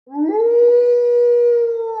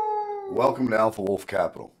Welcome to Alpha Wolf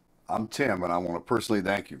Capital. I'm Tim, and I want to personally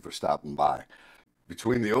thank you for stopping by.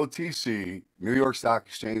 Between the OTC, New York Stock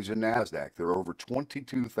Exchange, and NASDAQ, there are over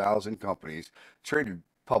 22,000 companies traded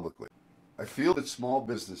publicly. I feel that small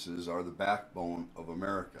businesses are the backbone of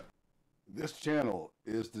America. This channel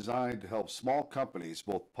is designed to help small companies,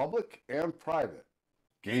 both public and private,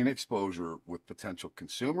 gain exposure with potential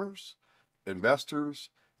consumers, investors,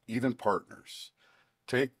 even partners.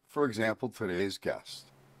 Take, for example, today's guest.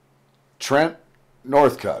 Trent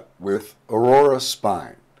Northcutt with Aurora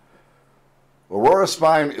Spine. Aurora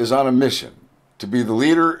Spine is on a mission to be the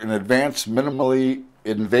leader in advanced minimally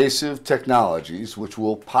invasive technologies which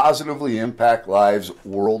will positively impact lives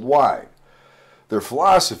worldwide. Their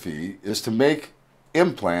philosophy is to make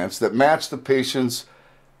implants that match the patient's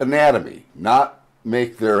anatomy, not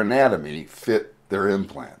make their anatomy fit their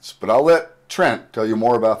implants. But I'll let Trent tell you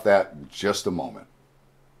more about that in just a moment.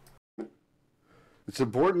 It's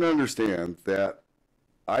important to understand that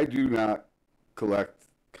I do not collect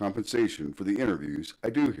compensation for the interviews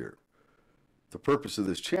I do here. The purpose of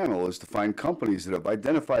this channel is to find companies that have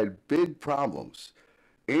identified big problems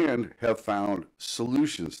and have found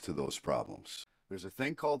solutions to those problems. There's a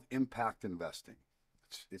thing called impact investing.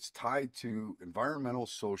 It's tied to environmental,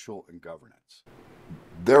 social, and governance.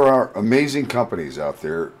 There are amazing companies out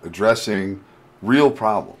there addressing real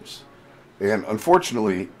problems. And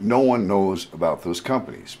unfortunately, no one knows about those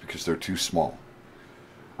companies because they're too small.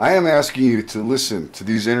 I am asking you to listen to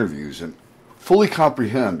these interviews and fully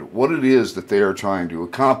comprehend what it is that they are trying to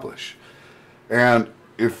accomplish. And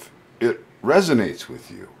if it resonates with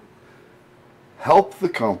you, help the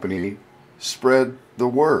company spread the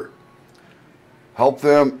word. Help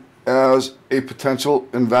them as a potential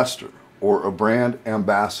investor or a brand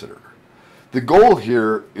ambassador. The goal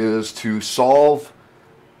here is to solve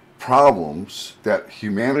problems that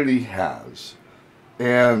humanity has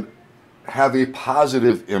and have a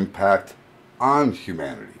positive impact on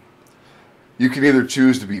humanity. You can either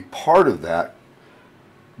choose to be part of that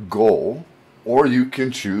goal or you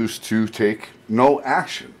can choose to take no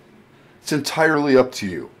action. It's entirely up to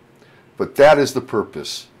you. But that is the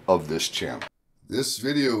purpose of this channel. This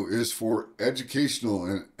video is for educational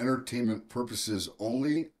and entertainment purposes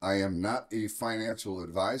only. I am not a financial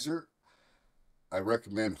advisor. I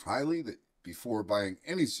recommend highly that before buying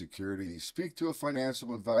any security, you speak to a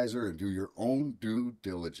financial advisor and do your own due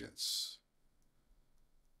diligence.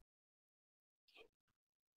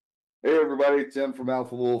 Hey everybody, Tim from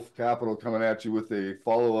Alpha Wolf Capital coming at you with a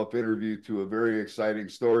follow-up interview to a very exciting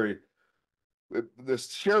story. The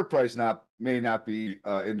share price may not be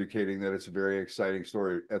indicating that it's a very exciting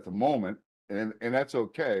story at the moment, and that's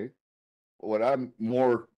okay. What I'm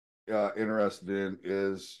more interested in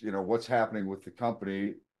is what's happening with the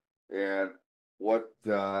company and what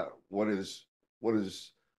is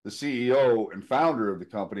the CEO and founder of the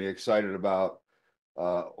company excited about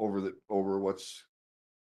over what's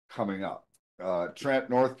coming up. Trent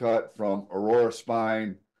Northcutt from Aurora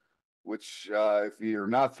Spine, which if you're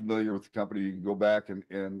not familiar with the company, you can go back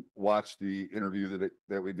and watch the interview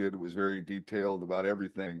that we did. It was very detailed about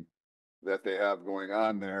everything that they have going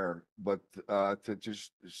on there. But to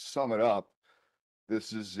just sum it up,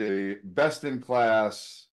 this is a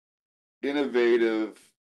best-in-class, innovative,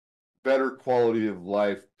 better quality of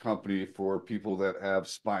life company for people that have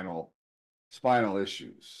spinal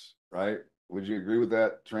issues, right? Would you agree with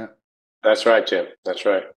that, Trent? That's right, Tim. That's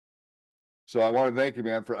right. So I want to thank you,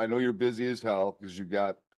 man, I know you're busy as hell because you've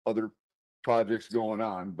got other projects going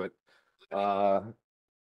on, but why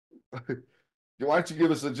don't you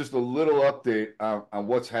give us just a little update on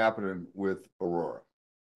what's happening with Aurora?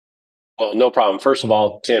 Well, no problem. First of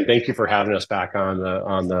all, Tim, thank you for having us back on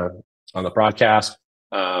the broadcast.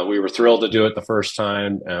 We were thrilled to do it the first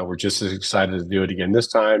time. We're just as excited to do it again this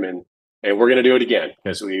time, and we're going to do it again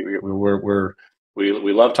because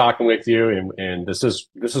we love talking with you, and this is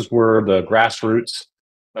where the grassroots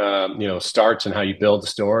starts, and how you build the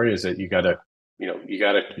story is that you got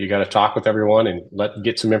to talk with everyone and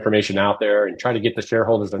get some information out there and try to get the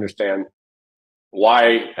shareholders to understand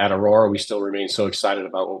why at Aurora we still remain so excited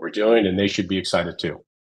about what we're doing, and they should be excited too.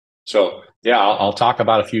 So yeah, I'll talk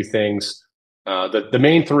about a few things. The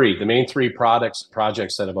main three projects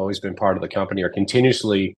that have always been part of the company are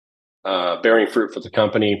continuously bearing fruit for the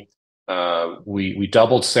company. We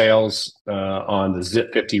doubled sales on the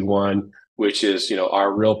Zip 51, which is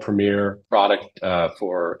our real premier product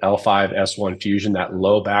for L5-S1 fusion, that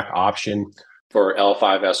low back option for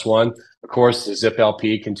L5-S1. Of course, the Zip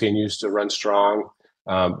LP continues to run strong.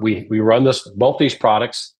 We run both these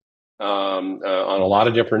products on a lot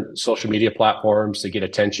of different social media platforms to get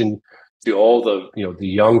attention to all the, the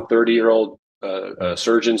young 30-year-old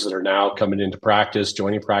surgeons that are now coming into practice,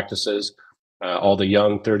 joining practices, all the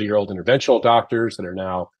young 30-year-old interventional doctors that are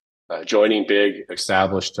now joining big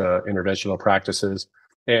established interventional practices.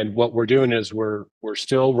 And what we're doing is we're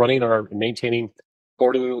still running maintaining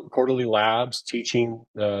quarterly labs, teaching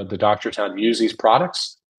the doctors how to use these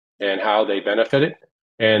products and how they benefit it.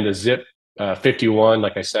 And the ZIP 51,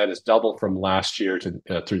 like I said, is double from last year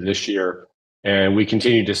to through this year. And we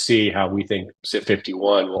continue to see how we think ZIP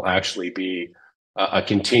 51 will actually be a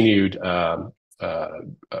continued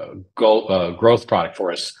growth product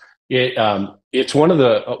for us. It's one of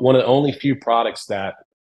the only few products that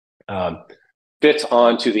fits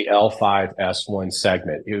onto the L5S1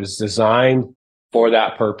 segment. It was designed for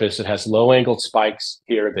that purpose. It has low angled spikes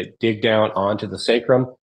here that dig down onto the sacrum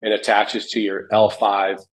and attaches to your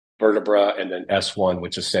L5 vertebra and then S1,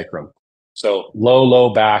 which is sacrum. So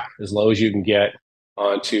low back, as low as you can get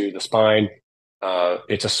onto the spine.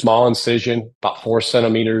 It's a small incision, about 4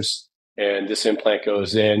 centimeters, and this implant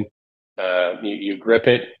goes in. You grip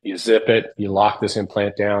it, you zip it, you lock this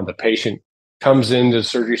implant down. The patient comes into the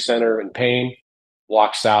surgery center in pain,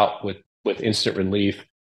 walks out with instant relief,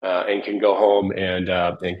 and can go home and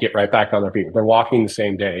get right back on their feet. They're walking the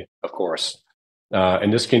same day, of course.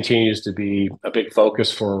 And this continues to be a big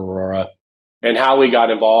focus for Aurora. And how we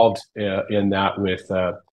got involved in that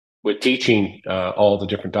with teaching all the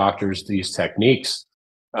different doctors these techniques.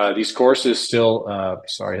 These courses still,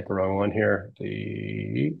 sorry, I hit the wrong one here.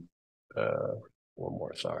 One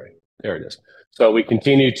more, sorry. There it is. So we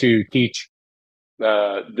continue to teach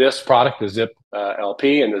this product, the ZIP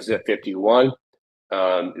LP and the ZIP 51.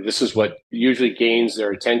 This is what usually gains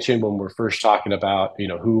their attention when we're first talking about,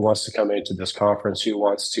 who wants to come into this conference, who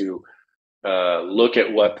wants to look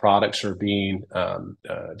at what products are being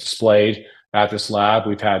displayed at this lab.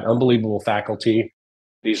 We've had unbelievable faculty.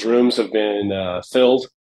 These rooms have been filled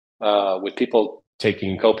with people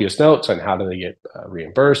taking copious notes on how do they get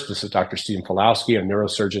reimbursed. This is Dr. Stephen Falowski, a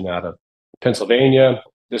neurosurgeon out of Pennsylvania.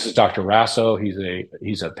 This is Dr. Rasso.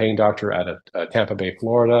 He's a pain doctor out of Tampa Bay,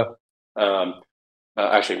 Florida.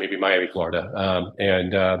 Actually, maybe Miami, Florida.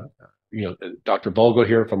 And Dr. Bogo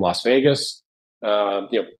here from Las Vegas.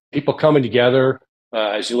 People coming together.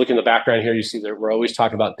 As you look in the background here, you see that we're always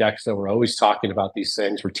talking about DEXA. We're always talking about these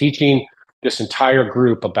things. We're teaching this entire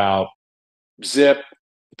group about ZIP,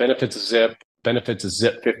 benefits of ZIP, benefits of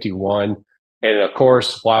ZIP 51. And of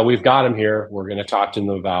course, while we've got them here, we're going to talk to them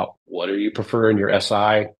about what do you prefer in your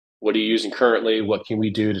SI? What are you using currently? What can we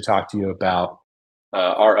do to talk to you about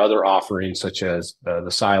our other offerings, such as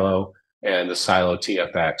the Silo and the Silo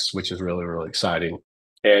TFX, which is really, really exciting.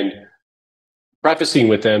 And prefacing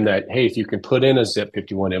with them that, hey, if you can put in a ZIP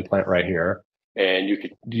 51 implant right here and you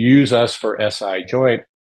could use us for SI joint,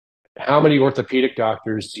 how many orthopedic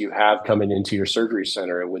doctors do you have coming into your surgery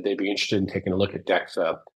center, and would they be interested in taking a look at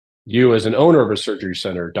DEXA? You as an owner of a surgery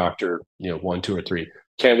center, doctor, 1, 2, or 3,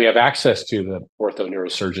 can we have access to the ortho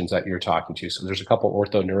neurosurgeons that you're talking to? So there's a couple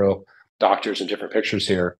ortho neuro doctors in different pictures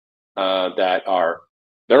here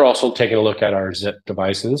they're also taking a look at our ZIP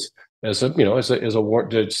devices as a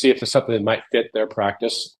to see if it's something that might fit their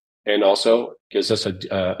practice, and also gives us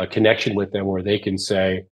a connection with them where they can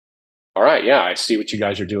say, all right, yeah, I see what you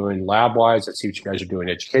guys are doing lab wise. I see what you guys are doing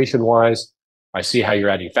education wise. I see how you're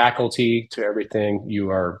adding faculty to everything. You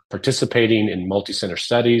are participating in multi-center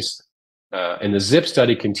studies. And the ZIP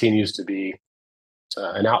study continues to be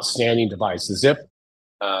an outstanding device. The ZIP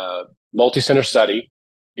multi-center study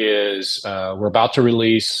is we're about to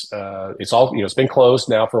release. It's all it's been closed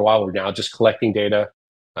now for a while. We're now just collecting data.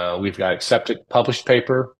 We've got accepted published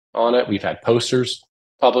paper on it. We've had posters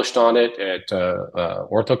published on it at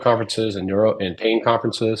ortho conferences and neuro and pain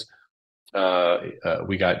conferences.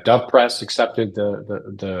 We got Dove Press accepted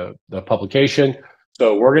the publication.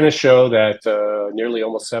 So we're going to show that nearly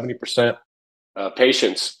almost 70%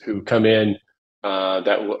 patients who come in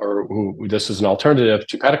who this is an alternative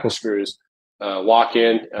to pedicle screws walk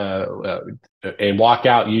in and walk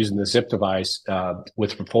out using the ZIP device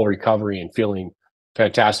with full recovery and feeling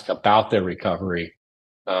fantastic about their recovery.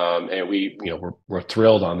 And we're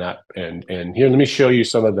thrilled on that. And here, let me show you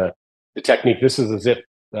some of the technique. This is a ZIP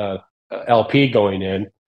LP going in,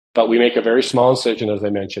 but we make a very small incision, as I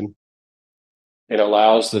mentioned. It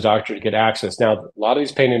allows the doctor to get access. Now, a lot of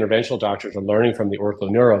these pain interventional doctors are learning from the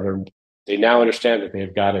ortho neuro. They now understand that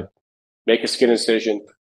they've got to make a skin incision,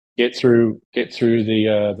 get through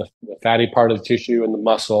the fatty part of the tissue and the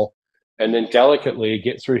muscle, and then delicately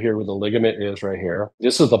get through here where the ligament is right here.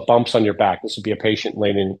 This is the bumps on your back. This would be a patient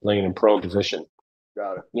laying in prone position.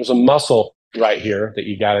 Got it. There's a muscle right here that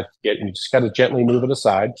you got to get, and you just got to gently move it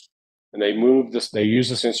aside. and they move this. They use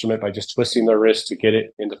this instrument by just twisting their wrist to get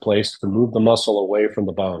it into place to move the muscle away from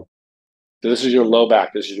the bone. So this is your low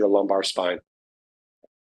back. This is your lumbar spine.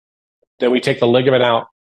 Then we take the ligament out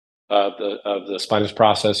of the spinous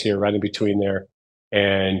process here, right in between there,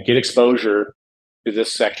 and get exposure to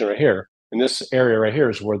this section right here. And this area right here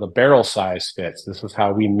is where the barrel size fits. This is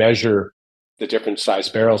how we measure the different size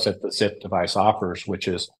barrels that the ZIP device offers, which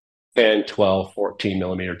is 10, 12, 14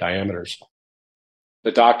 millimeter diameters.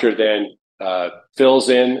 The doctor then fills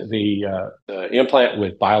in the implant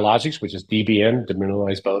with biologics, which is DBM,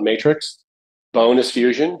 demineralized bone matrix. Bone is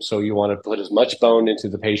fusion, so you want to put as much bone into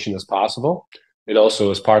the patient as possible. It also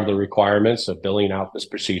is part of the requirements of billing out this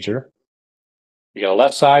procedure. You got a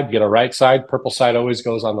left side, you got a right side. Purple side always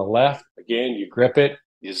goes on the left. Again, you grip it,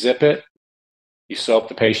 you zip it, you soak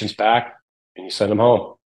the patient's back, and you send them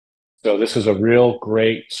home. So this is a real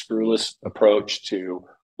great screwless approach to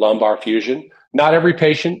lumbar fusion. Not every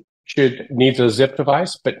patient needs a zip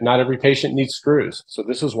device, but not every patient needs screws. So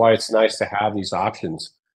this is why it's nice to have these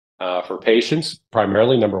options for patients,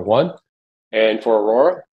 primarily, number one. And for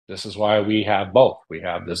Aurora, this is why we have both. We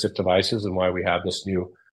have the zip devices and why we have this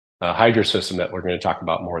new Hydra system that we're going to talk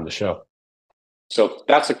about more in the show. So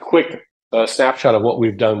that's a quick snapshot of what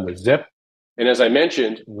we've done with zip. And as I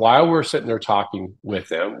mentioned, while we're sitting there talking with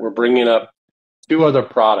them, we're bringing up two other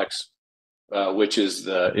products, which is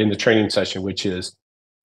in the training session, which is,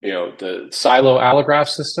 the Silo allograft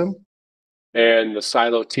system and the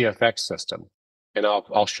Silo TFX system. And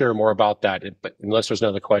I'll share more about that. But unless there's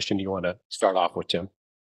another question you want to start off with, Tim.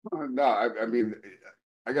 No, I mean,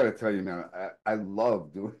 I got to tell you now, I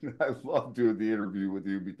love doing the interview with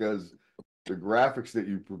you because the graphics that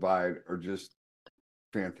you provide are just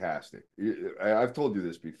fantastic. I've told you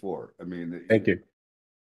this before. I mean, thank you.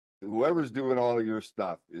 Whoever's doing all of your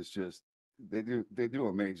stuff is just they do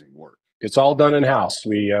amazing work. It's all done in house.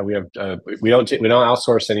 We don't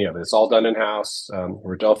outsource any of it. It's all done in house.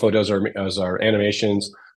 Rodolfo does our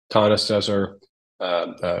animations. Tanis does our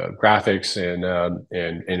graphics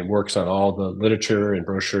and works on all the literature and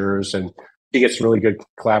brochures, and he gets really good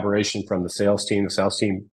collaboration from the sales team. The sales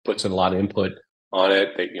team puts in a lot of input on it.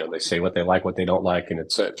 They say what they like, what they don't like, and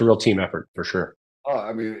it's a real team effort for sure. Oh,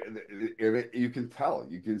 I mean, you can tell,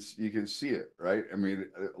 you can see it, right? I mean,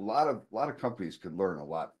 a lot of companies could learn a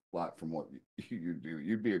lot from what you do.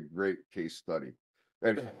 You'd be a great case study.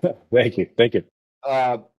 And, thank you.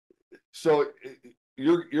 So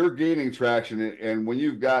you're gaining traction, and when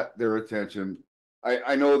you've got their attention,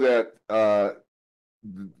 I know that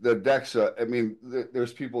the DEXA. I mean,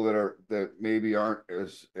 there's people that maybe aren't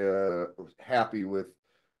as happy with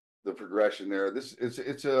the progression there. This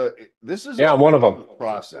is I'm one of them.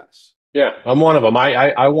 Process. Yeah, I'm one of them.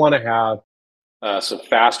 I want to have some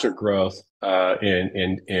faster growth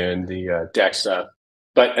in the DEXA.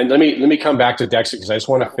 And let me come back to DEXA because I just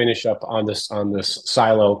want to finish up on this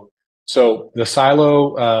Silo. So the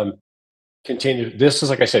Silo continued. This is,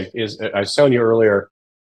 like I said, I was telling you earlier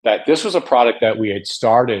that this was a product that we had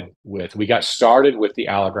started with. We got started with the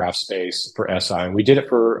allograft space for SI, and we did it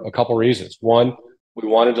for a couple reasons. One, we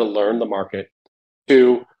wanted to learn the market.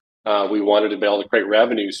 Two, we wanted to be able to create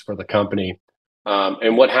revenues for the company.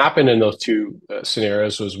 And what happened in those two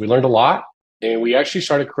scenarios was we learned a lot, and we actually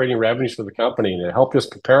started creating revenues for the company, and it helped us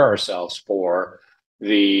prepare ourselves for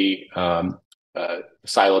the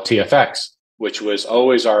Silo TFX, which was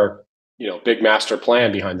always our big master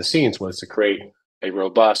plan behind the scenes, was to create a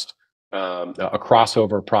robust a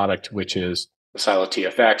crossover product, which is the Silo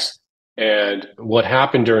TFX. And what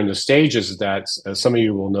happened during the stages is that, as some of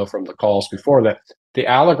you will know from the calls before, that the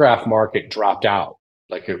allograft market dropped out.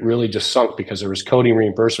 Like, it really just sunk because there was coding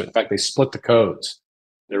reimbursement. In fact, they split the codes.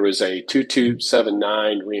 There was a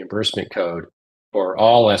 2279 reimbursement code for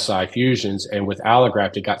all SI fusions, and with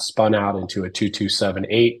allograft, it got spun out into a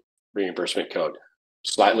 2278 reimbursement code.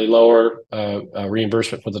 Slightly lower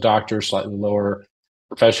reimbursement for the doctor, slightly lower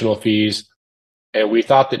professional fees. And we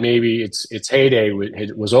thought that maybe its heyday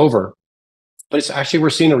was over, but it's actually, we're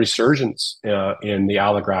seeing a resurgence in the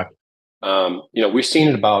allograft. We've seen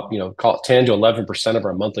it about, call it 10 to 11% of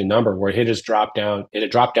our monthly number, where it had dropped down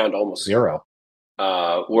to almost zero.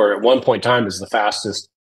 Where at one point in time is the fastest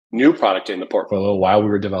new product in the portfolio while we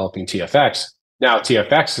were developing TFX. Now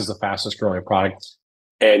TFX is the fastest growing product,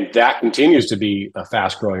 and that continues to be a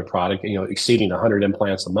fast growing product, exceeding 100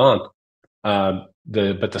 implants a month.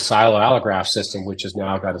 But the Silo allograft system, which has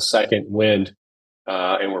now got a second wind,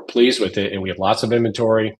 and we're pleased with it, and we have lots of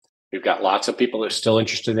inventory. We've got lots of people that are still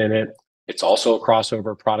interested in it. It's also a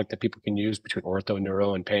crossover product that people can use between ortho,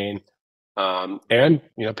 neuro, and pain. And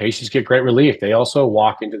patients get great relief. They also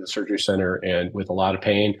walk into the surgery center and with a lot of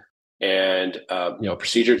pain, And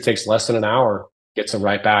procedure takes less than an hour, gets them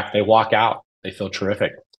right back. They walk out. They feel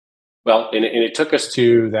terrific. Well, and it took us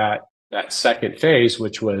to that second phase,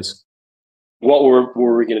 which was what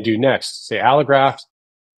were we going to do next? The allograft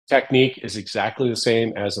technique is exactly the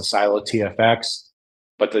same as the Silo TFX,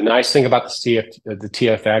 but the nice thing about the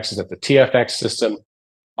TFX is that the TFX system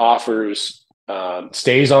offers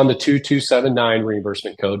stays on the 2279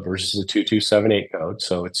 reimbursement code versus the 2278 code,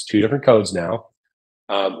 so it's two different codes now.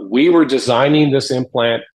 We were designing this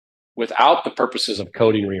implant without the purposes of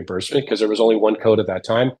coding reimbursement because there was only one code at that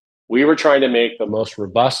time. We were trying to make the most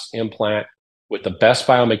robust implant with the best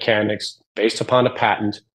biomechanics based upon a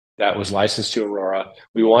patent that was licensed to Aurora.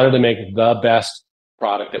 We wanted to make the best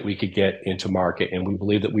product that we could get into market. And we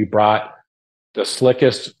believe that we brought the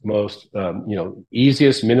slickest, most,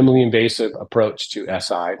 easiest, minimally invasive approach to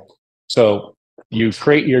SI. So you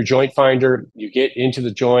create your joint finder, you get into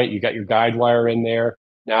the joint, you got your guide wire in there.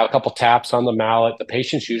 Now a couple taps on the mallet. The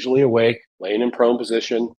patient's usually awake, laying in prone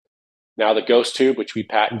position. Now the ghost tube, which we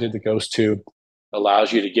patented, the ghost tube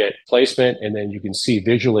allows you to get placement, and then you can see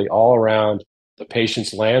visually all around the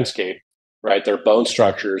patient's landscape, right? Their bone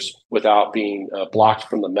structures without being blocked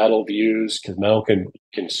from the metal views, because metal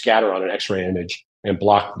can scatter on an X-ray image and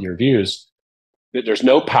block your views. There's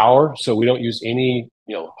no power, so we don't use any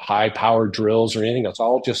high power drills or anything. It's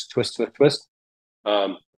all just twist, twist, twist.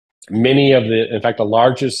 In fact, the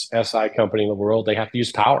largest SI company in the world, they have to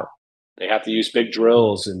use power. They have to use big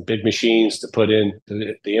drills and big machines to put in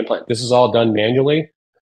the implant. This is all done manually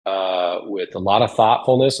with a lot of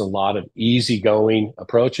thoughtfulness, a lot of easygoing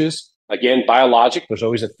approaches. Again, biologic. There's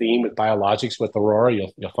always a theme with biologics with Aurora.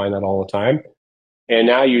 You'll find that all the time. And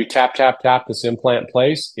now you tap, tap, tap this implant in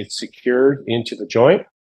place. It's secured into the joint.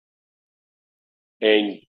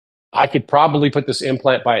 And I could probably put this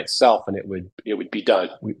implant by itself and it would be done,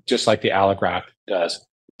 just like the allograft does.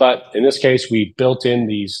 But in this case, we built in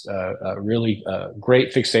these really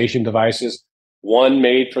great fixation devices, one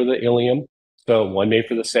made for the ilium, so one made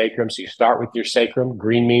for the sacrum. So you start with your sacrum,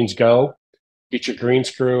 green means go, get your green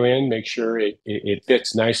screw in, make sure it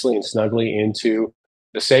fits nicely and snugly into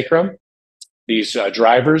the sacrum. These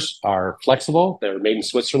drivers are flexible. They're made in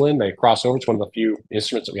Switzerland. They cross over. It's one of the few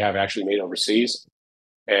instruments that we have actually made overseas.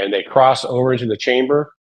 And they cross over into the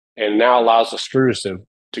chamber and now allows the screws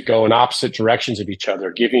to go in opposite directions of each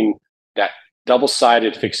other, giving that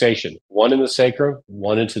double-sided fixation, one in the sacrum,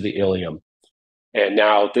 one into the ilium. And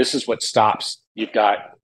now this is what stops. You've got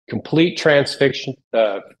complete fixation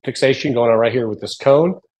going on right here with this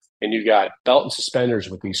cone, and you've got belt and suspenders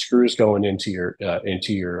with these screws going into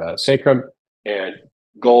your sacrum, and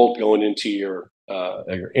gold going into your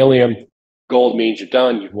ilium. Gold means you're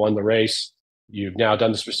done. You've won the race. You've now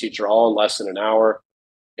done this procedure all in less than an hour,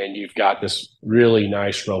 and you've got this really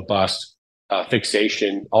nice, robust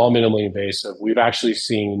fixation, all minimally invasive. We've actually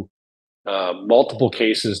seen multiple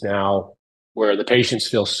cases now where the patients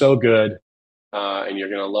feel so good, and you're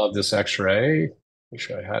going to love this X-ray. Make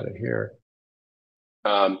sure I had it here.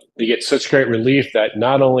 They get such great relief that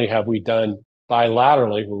not only have we done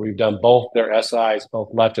bilaterally, where we've done both their SIs, both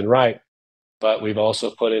left and right, but we've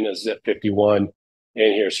also put in a Zip 51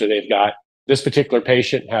 in here. So they've got, this particular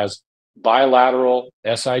patient has bilateral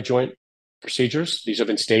SI joint procedures. These have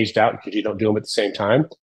been staged out because you don't do them at the same time.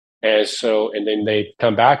 And so, and then they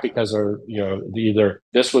come back because they're, either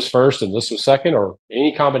this was first and this was second, or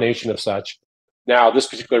any combination of such. Now, this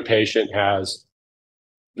particular patient has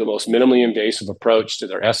the most minimally invasive approach to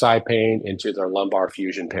their SI pain and to their lumbar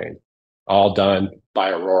fusion pain, all done by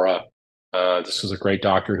Aurora. This is a great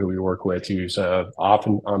doctor who we work with, who's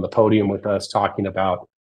often on the podium with us talking about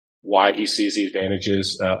why he sees the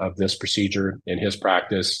advantages of this procedure in his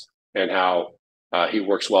practice, and how he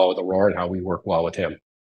works well with Aurora and how we work well with him.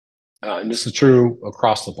 And this is true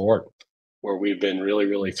across the board, where we've been really,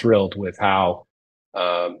 really thrilled with how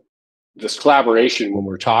this collaboration, when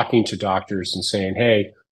we're talking to doctors and saying,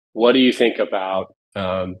 hey, what do you think about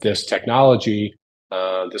this technology?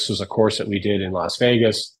 This was a course that we did in Las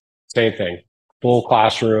Vegas. Same thing, full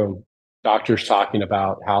classroom, doctors talking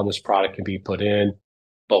about how this product can be put in,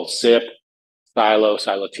 both Zip, Silo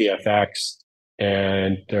TFX,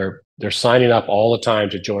 and they're signing up all the time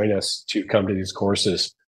to join us to come to these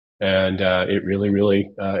courses. And it really, really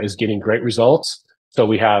is getting great results. So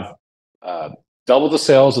we have double the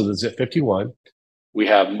sales of the Zip 51. We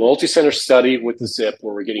have multi-center study with the Zip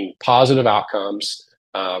where we're getting positive outcomes,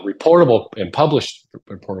 reportable and published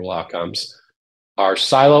reportable outcomes. Our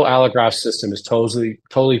Silo allograft system is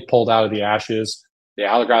totally pulled out of the ashes. The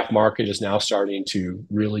allograft market is now starting to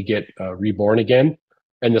really get reborn again.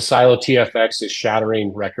 And the Silo TFX is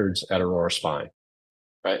shattering records at Aurora Spine,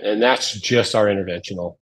 right? And that's just our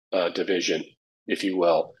interventional. division, if you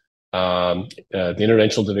will. The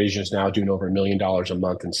interventional division is now doing over $1 million a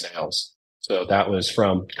month in sales. So that was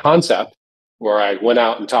from concept, where I went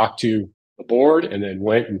out and talked to the board and then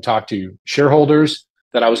went and talked to shareholders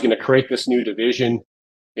that I was going to create this new division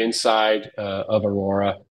inside of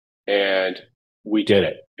Aurora. And we did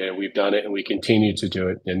it, and we've done it, and we continue to do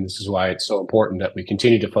it. And this is why it's so important that we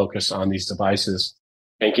continue to focus on these devices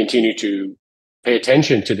and continue to pay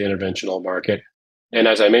attention to the interventional market. And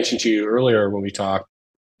as I mentioned to you earlier when we talked,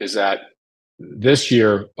 is that this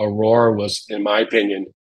year, Aurora was, in my opinion,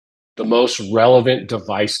 the most relevant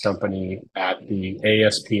device company at the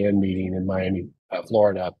ASPN meeting in Miami,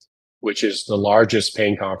 Florida, which is the largest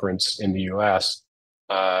pain conference in the US,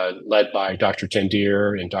 led by Dr.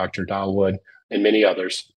 Tendier and Dr. Dawood and many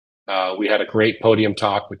others. We had a great podium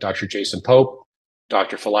talk with Dr. Jason Pope,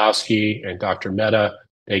 Dr. Falowski, and Dr. Mehta.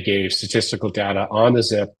 They gave statistical data on the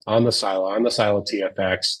ZIP, on the Silo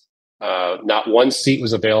TFX. Not one seat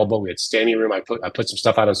was available. We had standing room. I put some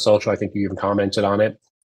stuff out on social. I think you even commented on it.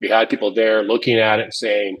 We had people there looking at it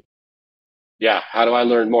saying, yeah, how do I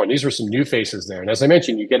learn more? And these were some new faces there. And as I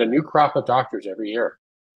mentioned, you get a new crop of doctors every year.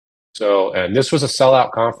 So, and this was a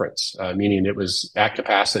sellout conference, meaning it was at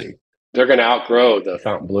capacity. They're going to outgrow the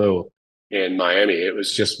Fontainebleau in Miami. It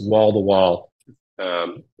was just wall to wall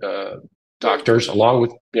doctors, along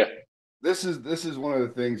with This is one of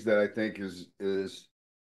the things that I think is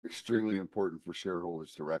extremely important for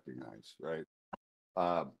shareholders to recognize, right?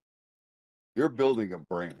 You're building a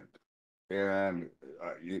brand, and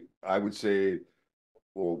I would say,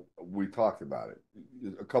 well, we talked about it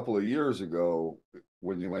a couple of years ago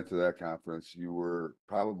when you went to that conference. You were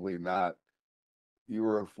probably not. You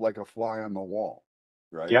were like a fly on the wall,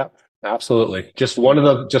 right? Yeah, absolutely. Just one of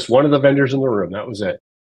the vendors in the room. That was it.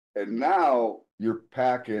 And now you're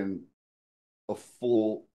packing a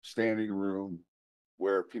full standing room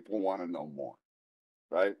where people want to know more,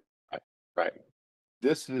 right? Right.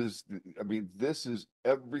 This is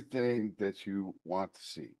everything that you want to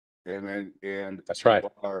see. And that's right.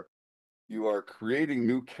 You are creating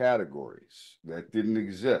new categories that didn't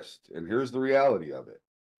exist. And here's the reality of it.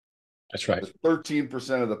 That's right.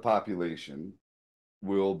 13% of the population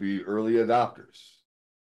will be early adopters.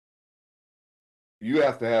 You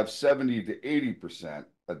have to have 70 to 80%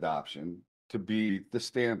 adoption to be the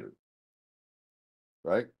standard,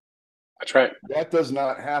 right? That's right. That does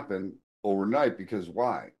not happen overnight, because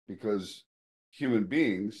why? Because human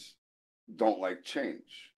beings don't like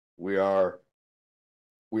change. We have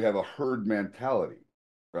a herd mentality,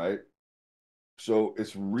 right? So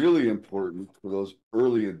it's really important for those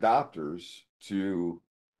early adopters to,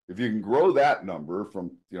 if you can grow that number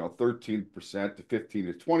from 13% to 15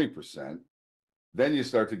 to 20%, then you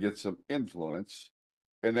start to get some influence,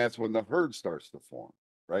 and that's when the herd starts to form,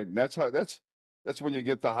 right? And that's when you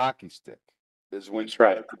get the hockey stick. Is when you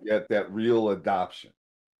start to get that real adoption.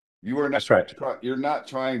 You are not. That's right. You're not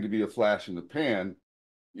trying to be a flash in the pan.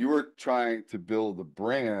 You are trying to build a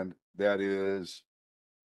brand that is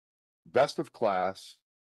best of class,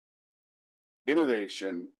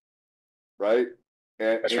 innovation, right?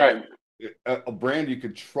 That's right. A brand you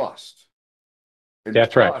can trust. And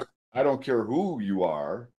that's trust, right. I don't care who you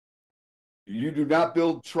are. You do not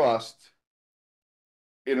build trust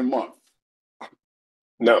in a month.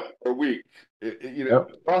 No. Or a week.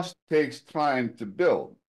 Trust takes time to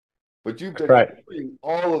build. But you've been doing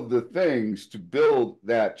all of the things to build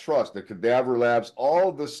that trust, the cadaver labs,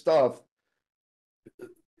 all the stuff.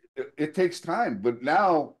 It takes time, but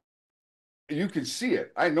now you can see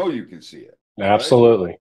it. I know you can see it.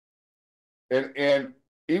 Absolutely. Right? And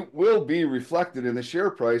it will be reflected in the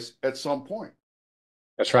share price at some point.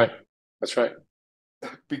 That's right. That's right.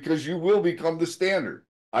 Because you will become the standard,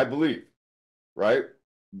 I believe. Right?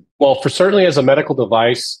 Well, for certainly as a medical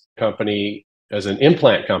device company, as an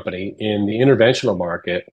implant company in the interventional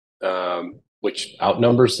market, which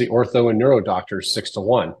outnumbers the ortho and neuro doctors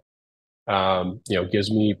 6-1,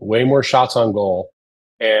 gives me way more shots on goal.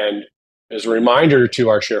 And as a reminder to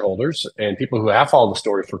our shareholders and people who have followed the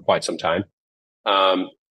story for quite some time,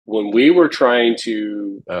 when we were trying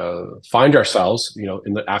to find ourselves,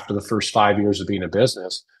 after the first 5 years of being a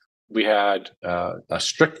business, we had a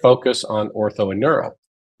strict focus on ortho and neuro.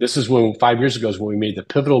 This is when 5 years ago is when we made the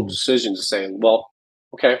pivotal decision to say, well,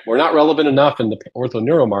 okay, we're not relevant enough in the ortho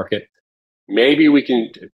neuro market. Maybe we can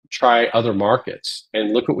try other markets.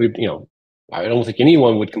 And look what we've, I don't think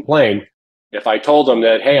anyone would complain if I told them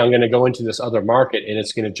that, hey, I'm going to go into this other market and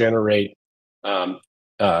it's going to generate $1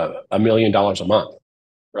 million a month.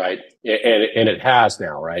 right? And it has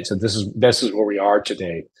now, right? So this is where we are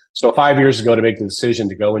today. So 5 years ago, to make the decision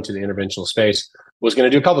to go into the interventional space was going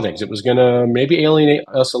to do a couple things. It was going to maybe alienate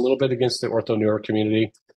us a little bit against the ortho neuro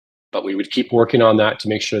community, but we would keep working on that to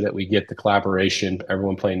make sure that we get the collaboration,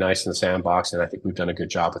 everyone playing nice in the sandbox, and I think we've done a good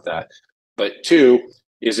job with that. But two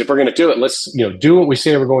is, if we're going to do it, let's do what we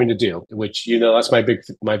say we're going to do. Which that's my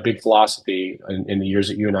big philosophy in the years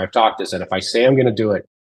that you and I have talked, is that if I say I'm going to do it,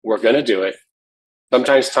 we're going to do it.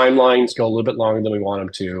 Sometimes timelines go a little bit longer than we want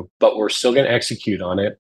them to, but we're still going to execute on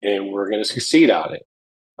it, and we're going to succeed at it.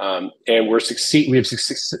 And we have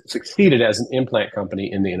succeeded as an implant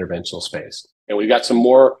company in the interventional space, and we've got some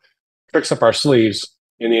more tricks up our sleeves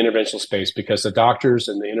in the interventional space, because the doctors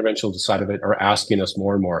and the interventional side of it are asking us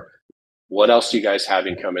more and more, what else do you guys have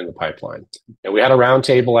income in the pipeline? And we had a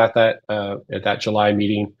roundtable at that July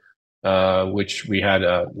meeting, which we had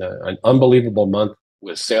an unbelievable month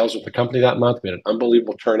with sales with the company that month. We had an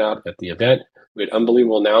unbelievable turnout at the event. We had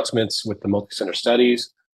unbelievable announcements with the multi-center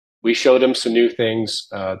studies. We showed them some new things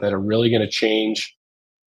that are really going to change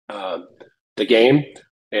the game,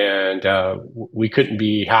 and we couldn't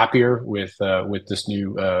be happier with this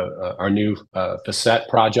our new facet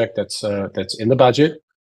project that's in the budget.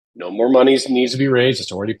 No more money needs to be raised.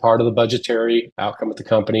 It's already part of the budgetary outcome of the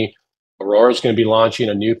company. Aurora is going to be launching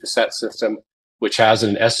a new facet system, which has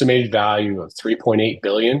an estimated value of $3.8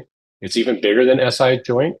 billion. It's even bigger than SI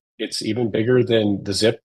joint. It's even bigger than the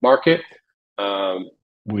ZIP market.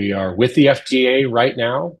 We are with the FDA right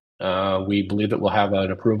now. We believe that we'll have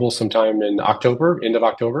an approval sometime in October, end of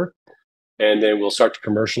October, and then we'll start to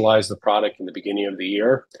commercialize the product in the beginning of the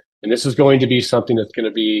year. And this is going to be something that's going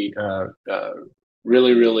to be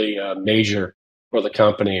really, really major for the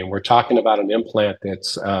company. And we're talking about an implant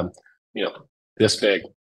that's this big.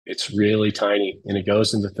 It's really tiny, and it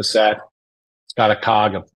goes into facet. It's got a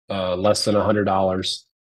COG of less than $100.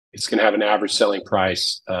 It's going to have an average selling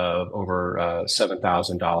price of over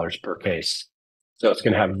 $7,000 per case. So it's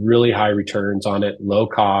going to have really high returns on it, low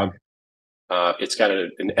COG. It's got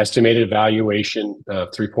an estimated valuation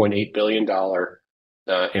of $3.8 billion.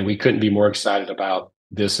 And we couldn't be more excited about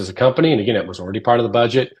this as a company. And again, it was already part of the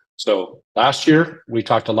budget. So last year, we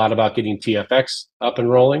talked a lot about getting TFX up and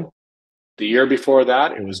rolling. The year before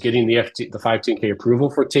that, it was getting the 510K approval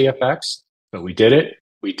for TFX. But we did it.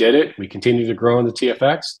 We did it. We continue to grow in the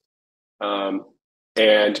TFX.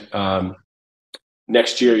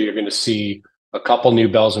 Next year, you're going to see a couple new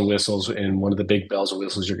bells and whistles. And one of the big bells and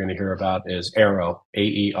whistles you're going to hear about is Aero,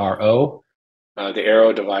 AERO. The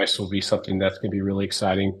Aero device will be something that's going to be really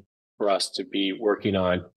exciting for us to be working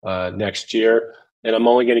on next year. And I'm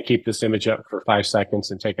only going to keep this image up for 5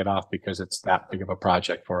 seconds and take it off because it's that big of a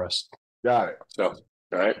project for us. Got it. So,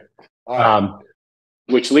 all right.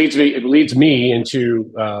 Which leads me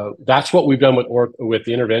into that's what we've done with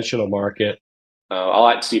the interventional market.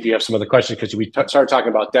 I'll see if you have some other questions, because we started talking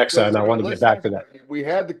about DEXA, and I want to get back to that. We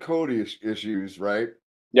had the code issues, right?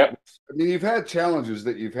 Yep. I mean, you've had challenges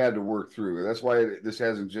that you've had to work through. That's why this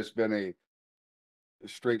hasn't just been a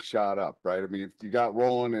straight shot up, right? I mean, you got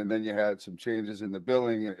rolling, and then you had some changes in the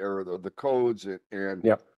billing or the codes, and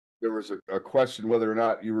yep. There was a question whether or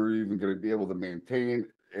not you were even going to be able to maintain,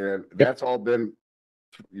 and that's all been.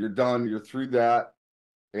 You're done. You're through that,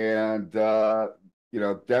 and DEXA,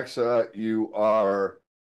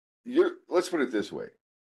 let's put it this way: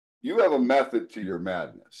 you have a method to your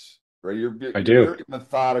madness, right? You're very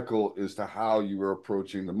methodical as to how you are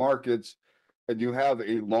approaching the markets, and you have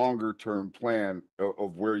a longer term plan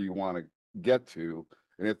of where you want to get to.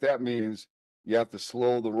 And if that means you have to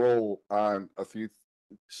slow the roll on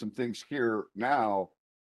some things here now,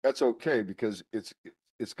 that's okay, because it's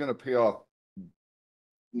going to pay off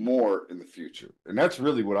more in the future. And that's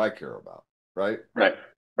really what I care about. Right.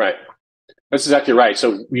 That's exactly right.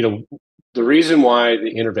 So, the reason why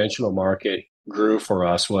the interventional market grew for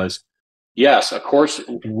us was, yes, of course,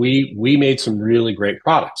 we made some really great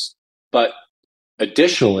products, but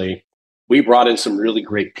additionally, we brought in some really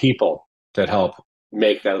great people that help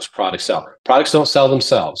make those products sell. Products don't sell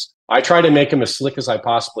themselves. I try to make them as slick as I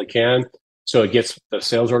possibly can, so it gets the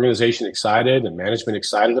sales organization excited and management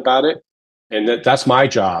excited about it. And that's my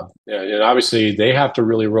job. And obviously, they have to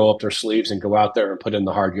really roll up their sleeves and go out there and put in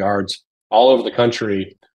the hard yards all over the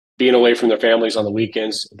country, being away from their families on the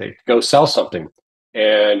weekends. They go sell something.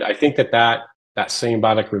 And I think that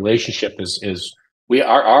symbiotic relationship is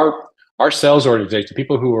our sales organization,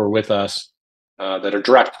 people who are with us that are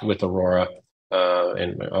direct with Aurora,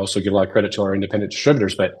 and I also give a lot of credit to our independent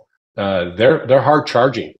distributors, but they're hard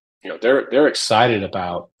charging. They're excited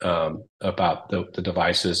about the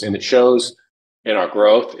devices, and it shows in our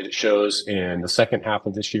growth. It shows in the second half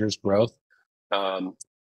of this year's growth.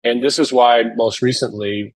 And this is why most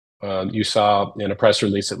recently you saw in a press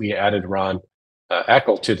release that we added Ron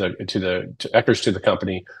Eckel to Eckers to the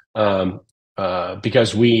company,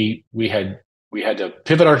 because we had to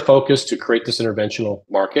pivot our focus to create this interventional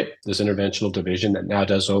market, this interventional division that now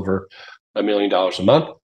does over $1 million a month,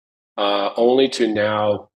 only to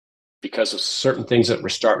now, because of certain things that were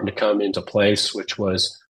starting to come into place, which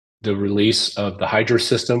was the release of the Hydra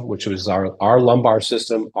system, which was our lumbar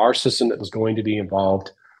system, our system that was going to be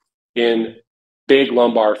involved in big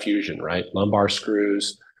lumbar fusion, right? Lumbar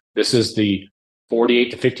screws. This is the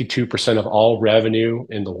 48 to 52% of all revenue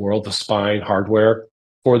in the world of spine hardware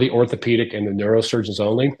for the orthopedic and the neurosurgeons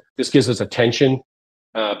only. This gives us attention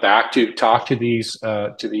back to talk to these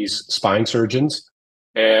spine surgeons,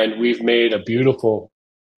 and we've made a beautiful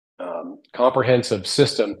comprehensive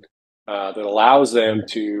system that allows them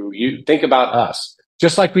to think about us,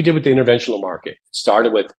 just like we did with the interventional market.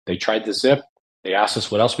 Started with, they tried the Zip, they asked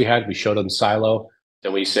us what else we had, we showed them Silo.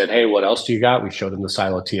 Then we said, hey, what else do you got? We showed them the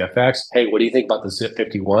Silo TFX. Hey, what do you think about the Zip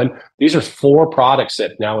 51? These are 4 products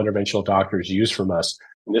that now interventional doctors use from us.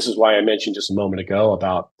 And this is why I mentioned just a moment ago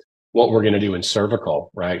about what we're going to do in cervical,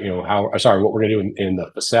 right? What we're going to do in the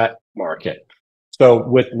facet market. So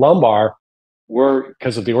with lumbar,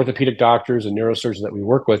 because of the orthopedic doctors and neurosurgeons that we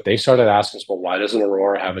work with, they started asking us, well, why doesn't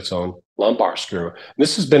Aurora have its own lumbar screw? And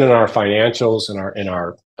this has been in our financials and in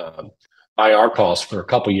our IR calls for a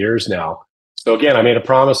couple years now. So again, I made a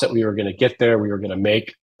promise that we were going to get there. We were going to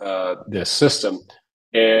make this system,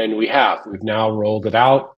 and we've now rolled it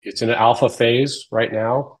out. It's in an alpha phase right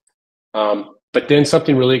now. But then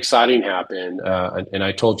something really exciting happened, and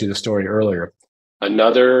I told you the story earlier.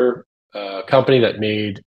 Another company that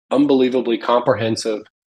made unbelievably comprehensive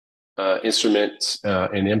instruments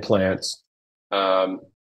and implants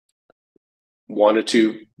wanted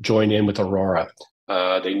to join in with Aurora.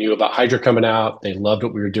 They knew about Hydra coming out. They loved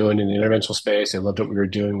what we were doing in the interventional space. They loved what we were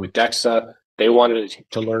doing with DEXA. They wanted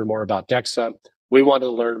to learn more about DEXA. We wanted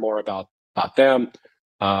to learn more about them.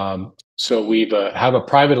 So we have a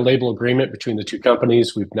private label agreement between the two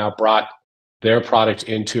companies. We've now brought their product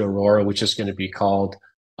into Aurora, which is going to be called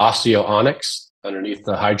OsteoOnyx underneath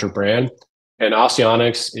the Hydra brand. And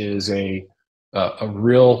OsteoOnyx is a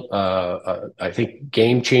real, I think,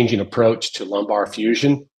 game-changing approach to lumbar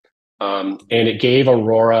fusion. And it gave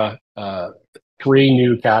Aurora 3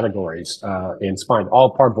 new categories in spine,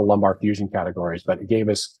 all part of the lumbar fusion categories, but it gave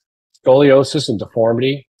us scoliosis and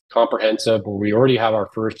deformity, comprehensive, where we already have our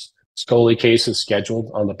first scoli cases scheduled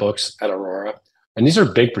on the books at Aurora. And these are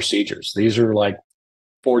big procedures. These are like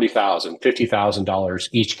 $40,000, $50,000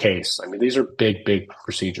 each case. I mean, these are big, big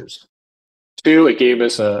procedures. 2, it gave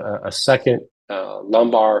us a second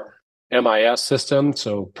lumbar MIS system,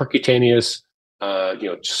 so percutaneous,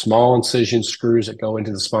 small incision screws that go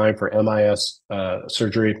into the spine for MIS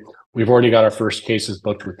surgery. We've already got our first cases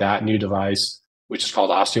booked with that new device, which is called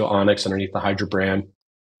OsteoOnyx underneath the Hydra brand.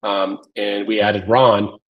 And we added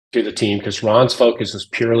Ron to the team because Ron's focus is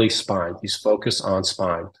purely spine. He's focused on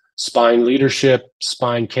spine leadership,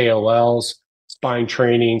 spine KOLs, spine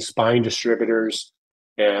training, spine distributors.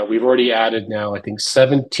 And we've already added now, I think,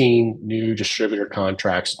 17 new distributor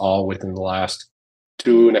contracts, all within the last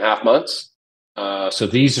 2.5 months. So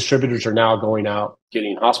these distributors are now going out,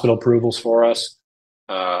 getting hospital approvals for us.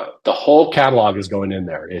 The whole catalog is going in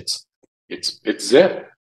there. It's Zip,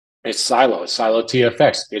 it's Silo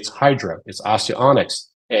TFX, it's Hydra, it's OsteoOnyx,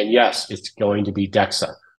 and yes, it's going to be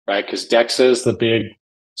DEXA, right? Because DEXA is the big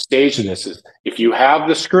stage of this. Is if you have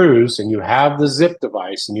the screws and you have the Zip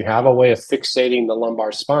device and you have a way of fixating the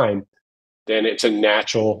lumbar spine, then it's a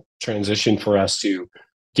natural transition for us to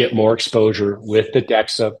get more exposure with the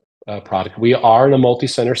DEXA product. We are in a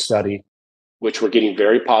multi-center study, which we're getting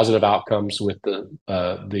very positive outcomes with the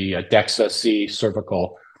DEXA C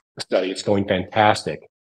cervical study. It's going fantastic.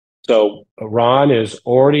 So Ron has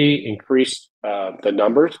already increased the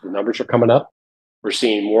numbers. The numbers are coming up. We're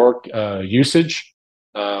seeing more usage.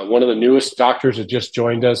 One of the newest doctors that just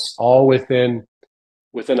joined us, all within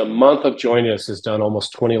a month of joining us, has done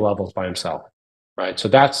almost 20 levels by himself, right? So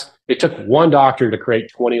it took one doctor to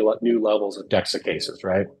create 20 new levels of DEXA cases,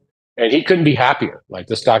 right? And he couldn't be happier. Like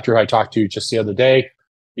this doctor I talked to just the other day,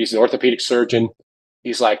 he's an orthopedic surgeon.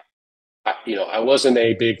 He's like, I wasn't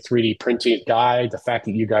a big 3D printing guy. The fact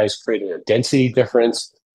that you guys created a density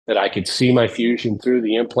difference, that I could see my fusion through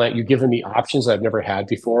the implant, you've given me options I've never had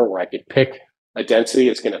before, where I could pick a density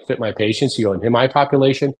that's going to fit my patients. In my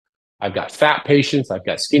population, I've got fat patients, I've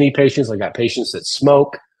got skinny patients, I've got patients that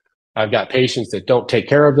smoke, I've got patients that don't take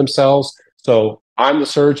care of themselves. So I'm the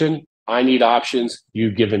surgeon. I need options.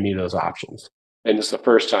 You've given me those options. And it's the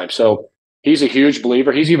first time. So he's a huge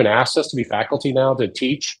believer. He's even asked us to be faculty now to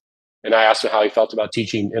teach. And I asked him how he felt about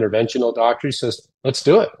teaching interventional doctor. He says, let's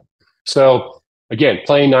do it. So again,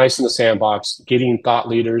 playing nice in the sandbox, getting thought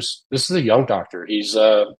leaders. This is a young doctor. He's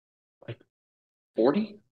like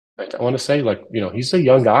 40, I want to say, like, you know, he's a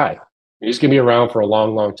young guy. He's going to be around for a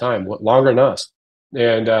long, long time, longer than us.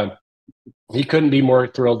 And he couldn't be more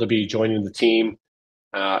thrilled to be joining the team.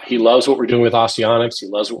 He loves what we're doing with Osteonics. He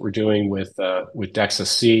loves what we're doing with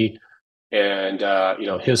DEXA-C. And, you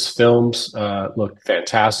know, his films look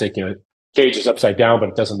fantastic. You know, cage is upside down, but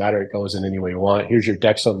it doesn't matter. It goes in any way you want. Here's your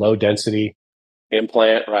DEXA low density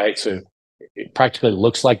implant, right? So it practically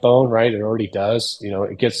looks like bone, right? It already does. You know,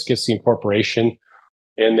 it gets the incorporation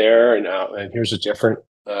in there. And here's a different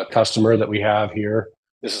customer that we have here.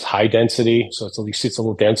 This is high density, so it's at least it's a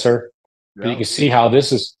little denser. Yeah. But you can see how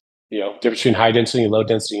this is, you know, difference between high density and low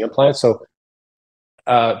density implants. So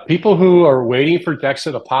people who are waiting for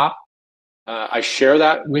DEXA to pop, I share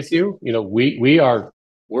that with you. You know,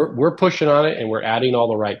 we're pushing on it, and we're adding all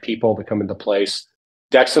the right people to come into place.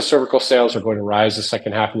 DEXA cervical sales are going to rise the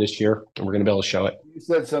second half of this year, and we're going to be able to show it. You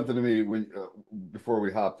said something to me when before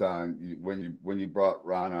we hopped on, when you brought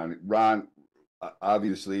Ron on. Ron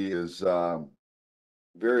obviously is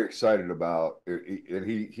very excited about it, and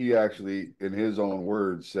he actually, in his own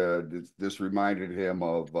words, said this reminded him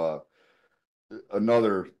of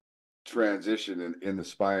another transition in the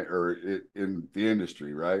spine or in the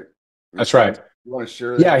industry, right? That's right. You want to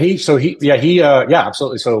share that? Yeah,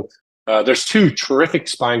 absolutely. So there's two terrific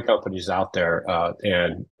spine companies out there,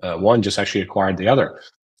 and one just actually acquired the other.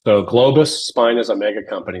 So Globus Spine is a mega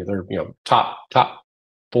company. They're, you know, top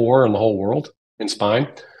 4 in the whole world in spine.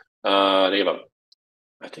 They have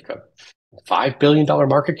I think a $5 billion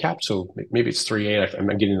market cap. So maybe it's 3.8. I'm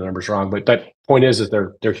getting the numbers wrong, but point is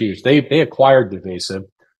they're huge. They acquired NuVasive,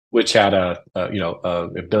 which had a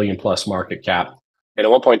 $1 billion plus market cap. And at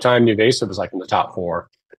one point in time, NuVasive was like in the top 4.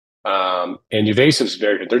 And NuVasive is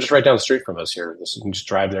very good. They're just right down the street from us here. You can just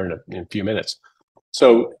drive there in a few minutes.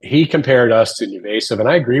 So he compared us to NuVasive, and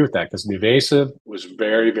I agree with that because NuVasive was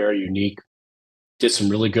very, very unique. Did some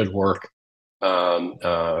really good work.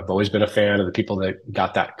 I've always been a fan of the people that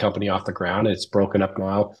got that company off the ground. It's broken up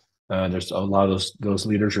now. There's a lot of those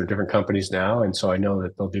leaders are different companies now, and so I know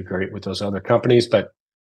that they'll do great with those other companies. But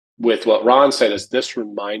with what Ron said, is this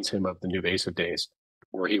reminds him of the NuVasive days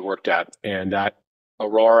where he worked at, and that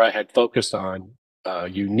Aurora had focused on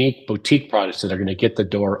unique boutique products that are going to get the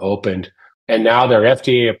door opened. And now they're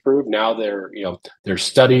FDA approved. Now there's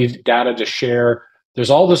study data to share. There's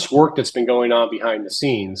all this work that's been going on behind the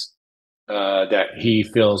scenes that he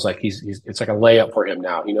feels like it's like a layup for him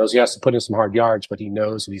now. He knows he has to put in some hard yards, but he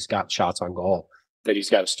knows that he's got shots on goal, that he's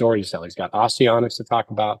got a story to tell. He's got Osteonics to talk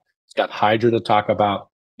about. He's got Hydra to talk about.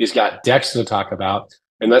 He's got DEXA to talk about.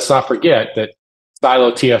 And let's not forget that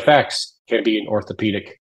Silo TFX can be an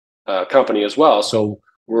orthopedic company as well. So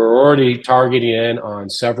we're already targeting in on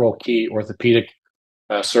several key orthopedic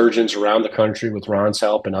surgeons around the country with Ron's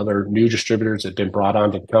help and other new distributors that have been brought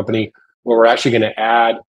onto the company, where we're actually going to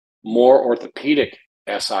add more orthopedic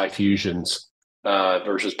SI fusions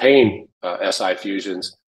versus pain SI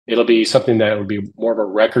fusions. It'll be something that would be more of a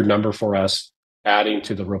record number for us, adding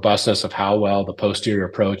to the robustness of how well the posterior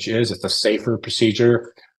approach is. It's a safer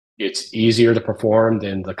procedure. It's easier to perform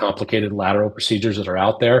than the complicated lateral procedures that are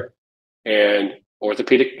out there. And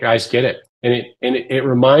orthopedic guys get it. And it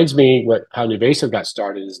reminds me how NuVasive got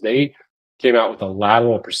started is they came out with a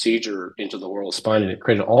lateral procedure into the world of spine, and it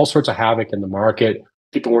created all sorts of havoc in the market.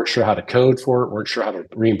 People weren't sure how to code for it, weren't sure how to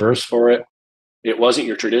reimburse for it. It wasn't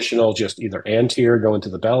your traditional just either anterior going to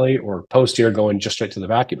the belly or posterior going just straight to the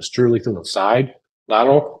back. It was truly through the side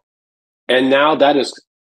lateral. And now that is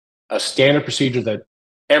a standard procedure that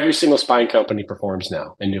every single spine company performs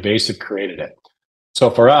now, and NuVasive created it. So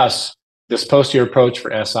for us, this posterior approach for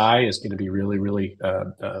SI is going to be really, really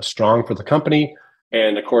strong for the company.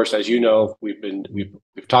 And of course, as you know, we've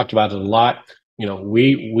talked about it a lot. You know,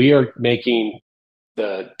 we are making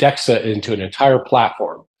the DEXA into an entire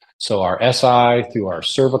platform. So our SI through our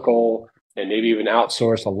cervical, and maybe even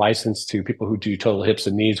outsource a license to people who do total hips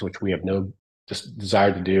and knees, which we have no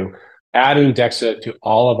desire to do. Adding DEXA to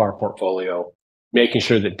all of our portfolio, making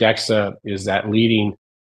sure that DEXA is that leading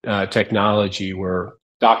technology where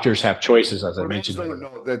doctors have choices, as I mentioned.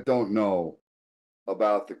 That don't know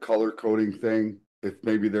about the color coding thing. If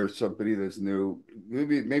maybe there's somebody that's new,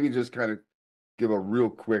 maybe just kind of give a real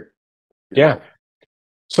quick. Yeah.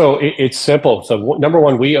 So it's simple. So number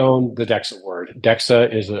one, we own the DEXA word.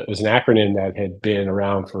 DEXA is an acronym that had been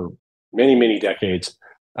around for many, many decades.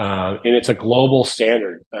 And it's a global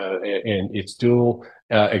standard, and it's dual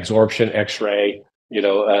absorption X-ray.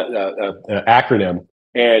 acronym,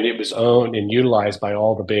 and it was owned and utilized by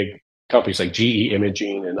all the big companies like GE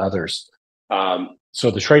Imaging and others. So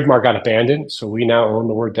the trademark got abandoned. So we now own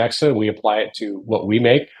the word DEXA, and we apply it to what we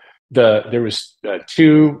make. There was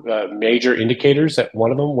two major indicators. That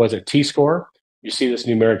one of them was a T-score. You see this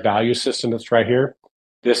numeric value system that's right here.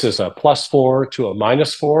 This is a +4 to a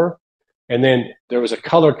 -4. And then there was a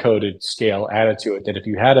color-coded scale added to it that if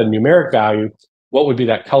you had a numeric value, what would be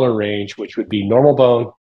that color range, which would be normal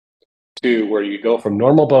bone to where you go from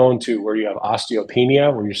normal bone to where you have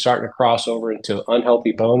osteopenia, where you're starting to cross over into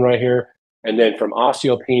unhealthy bone right here. And then from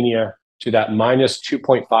osteopenia to that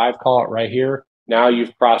 -2.5, call it right here, now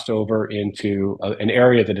you've crossed over into an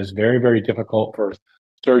area that is very, very difficult for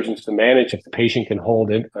surgeons to manage if the patient can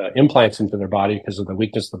hold implants into their body because of the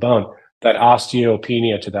weakness of the bone, that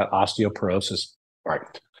osteopenia to that osteoporosis. Right.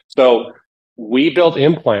 So we built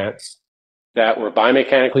implants that were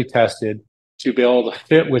biomechanically tested to be able to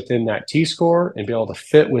fit within that T-score and be able to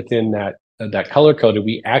fit within that color coded.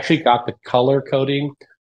 We actually got the color coding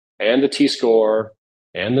and the T-score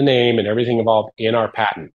and the name and everything involved in our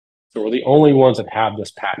patent. So we're the only ones that have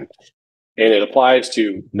this patent. And it applies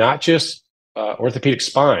to not just orthopedic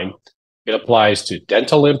spine, it applies to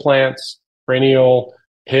dental implants, cranial,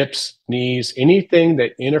 hips, knees, anything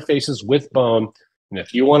that interfaces with bone. And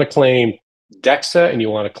if you want to claim DEXA and you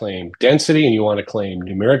want to claim density and you want to claim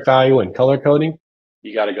numeric value and color coding,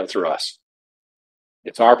 you got to go through us.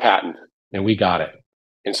 It's our patent and we got it.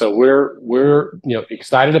 And so we're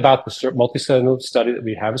excited about the multi-center study that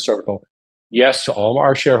we have in cervical. Yes, to all of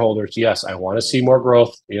our shareholders, yes, I want to see more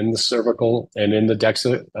growth in the cervical and in the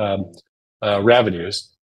DEXA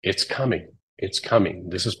revenues. It's coming. It's coming.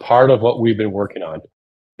 This is part of what we've been working on.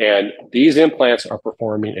 And these implants are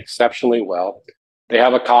performing exceptionally well. They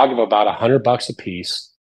have a COG of about $100 a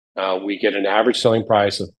piece. We get an average selling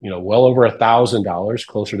price of well over $1,000,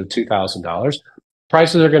 closer to $2,000.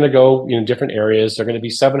 Prices are going to go in different areas. They're going to be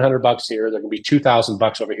 $700 here. They're going to be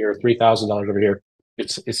 $2,000 over here, $3,000 over here.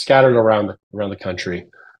 It's scattered around the country,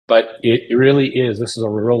 but it really is. This is a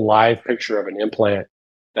real live picture of an implant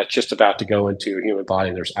that's just about to go into a human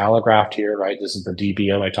body. There's allograft here, right? This is the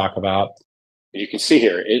DBM I talk about. And you can see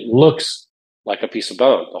here, it looks like a piece of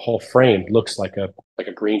bone. The whole frame looks like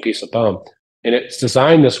a green piece of bone. And it's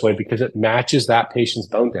designed this way because it matches that patient's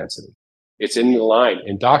bone density. It's in the line.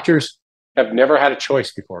 And doctors have never had a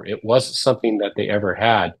choice before. It wasn't something that they ever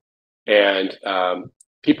had. And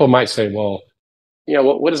people might say, well,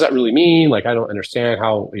 what does that really mean? Like, I don't understand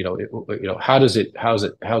how, how does it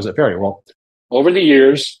vary? Well, over the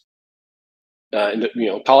years,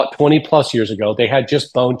 call it 20 plus years ago, they had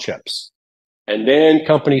just bone chips. And then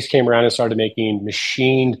companies came around and started making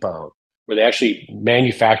machined bone, where they actually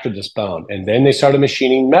manufactured this bone. And then they started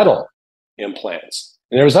machining metal implants.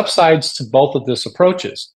 And there was upsides to both of these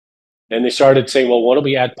approaches. And they started saying, well, why don't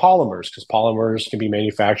we add polymers? Because polymers can be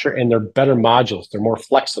manufactured and they're better modules. They're more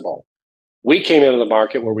flexible. We came into the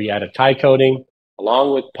market where we added tie coating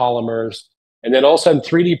along with polymers. And then all of a sudden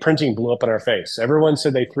 3D printing blew up in our face. Everyone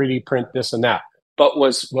said they 3D print this and that. But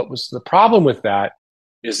what was the problem with that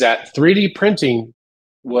is that 3D printing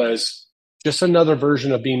was just another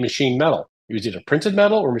version of being machined metal. It was either printed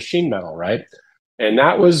metal or machined metal, right? And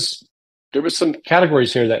there was some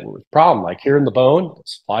categories here that were a problem, like here in the bone,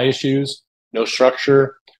 supply issues, no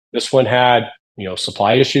structure. This one had,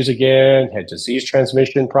 supply issues again, had disease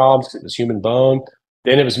transmission problems. It was human bone.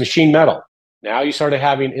 Then it was machined metal. Now you started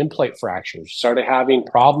having in-plate fractures, started having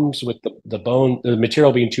problems with the bone, the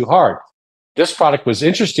material being too hard. This product was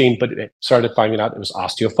interesting, but it started finding out it was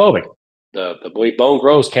osteophobic. The way bone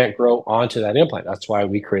grows can't grow onto that implant. That's why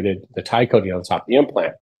we created the tie coating on the top of the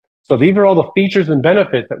implant. So these are all the features and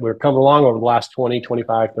benefits that we've come along over the last 20,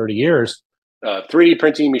 25, 30 years. 3D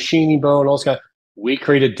printing, machining bone, all this kind. We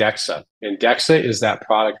created DEXA. And DEXA is that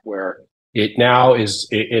product where it now is,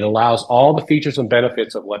 it allows all the features and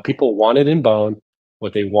benefits of what people wanted in bone,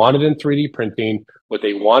 what they wanted in 3D printing, what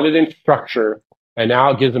they wanted in structure. And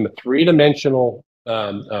now it gives them a three-dimensional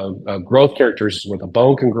growth characteristics where the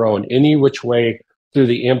bone can grow in any which way through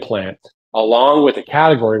the implant, along with a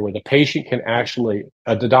category where the patient can actually,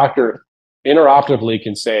 the doctor interoperatively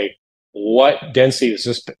can say, what density does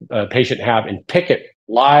this patient have, and pick it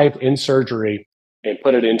live in surgery and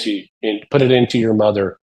put it into your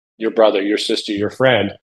mother, your brother, your sister, your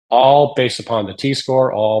friend, all based upon the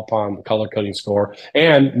T-score, all upon the color coding score.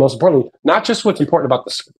 And most importantly, not just what's important about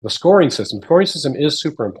the scoring system. The scoring system is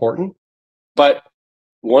super important, but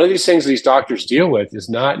one of these things these doctors deal with is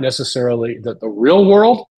not necessarily the real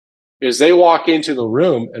world. Is they walk into the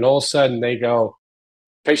room and all of a sudden they go,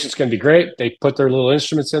 patient's going to be great. They put their little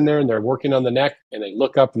instruments in there and they're working on the neck and they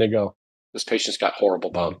look up and they go, This patient's got horrible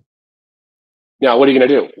bone. Now, what are you going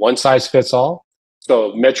to do? One size fits all?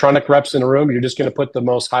 So Medtronic reps in a room, you're just going to put the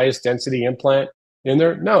most highest density implant in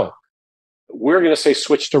there? No. We're going to say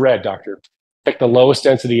switch to red, doctor. Pick the lowest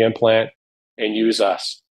density implant and use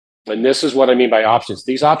us. And this is what I mean by options.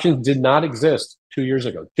 These options did not exist 2 years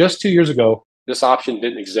ago. Just 2 years ago, this option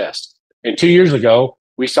didn't exist. And 2 years ago,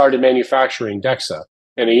 we started manufacturing DEXA.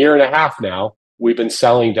 In a year and a half now, we've been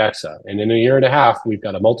selling DEXA. And in a year and a half, we've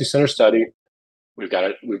got a multi-center study. We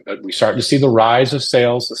started to see the rise of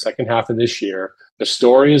sales the second half of this year. The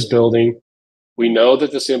story is building. We know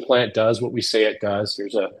that this implant does what we say it does.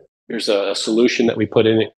 There's a solution that we put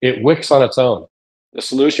in it. It wicks on its own. The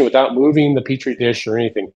solution, without moving the petri dish or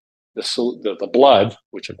anything, the blood,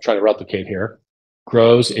 which I'm trying to replicate here,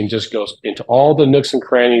 grows and just goes into all the nooks and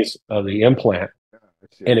crannies of the implant,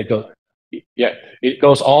 and it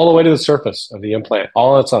goes all the way to the surface of the implant,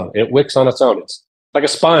 all on its own. It wicks on its own. It's like a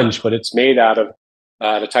sponge, but it's made out of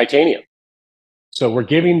the titanium. So we're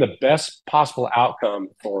giving the best possible outcome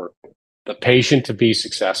for the patient to be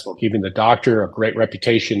successful, giving the doctor a great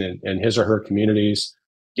reputation in his or her communities,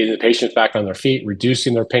 getting the patients back on their feet,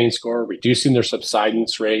 reducing their pain score, reducing their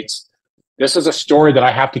subsidence rates. This is a story that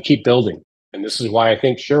I have to keep building. And this is why I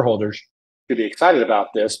think shareholders should be excited about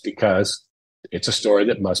this, because it's a story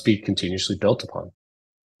that must be continuously built upon.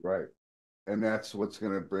 Right. And that's what's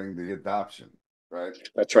going to bring the adoption, right?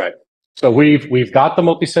 That's right. So we've got the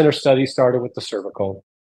multi-center study started with the cervical.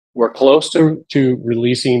 We're close to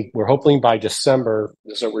releasing. We're hoping by December.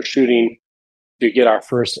 So we're shooting to get our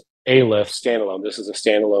first ALIF standalone. This is a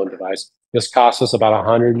standalone device. This costs us about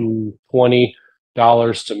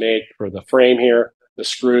 $120 to make for the frame here. The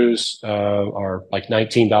screws are like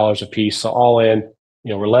 $19 a piece. So all in,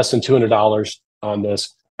 we're less than $200 on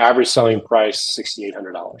this. Average selling price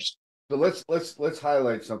 $6,800. So let's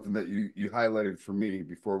highlight something that you highlighted for me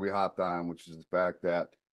before we hopped on, which is the fact that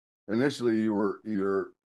initially your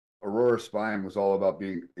Aurora Spine was all about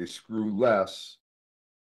being a screw-less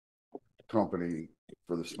company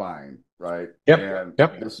for the spine, right? Yep.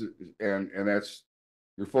 This is and that's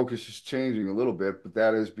your focus is changing a little bit, but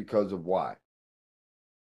that is because of why?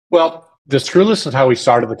 Well, the screwless is how we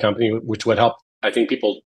started the company, which would help, I think,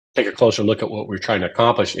 people take a closer look at what we're trying to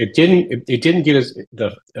accomplish. It didn't get us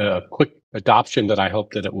the quick adoption that I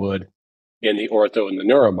hoped that it would in the ortho and the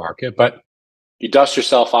neuro market, but you dust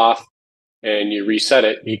yourself off and you reset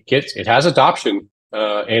it. It has adoption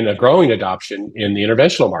and a growing adoption in the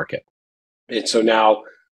interventional market. And so now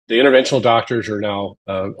the interventional doctors are now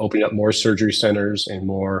opening up more surgery centers and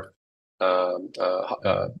more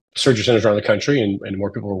surgery centers around the country, and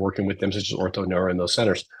more people are working with them, such as ortho, neuro in those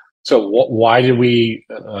centers. So why did we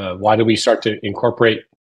start to incorporate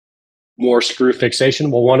more screw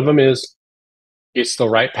fixation? Well, one of them is it's the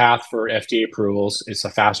right path for FDA approvals. It's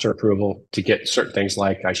a faster approval to get certain things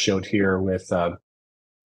like I showed here with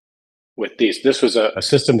these. This was a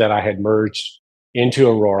system that I had merged into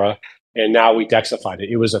Aurora, and now we Dexified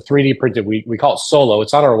it. It was a 3D printed, we call it Solo.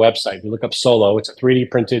 It's on our website. If you look up Solo, it's a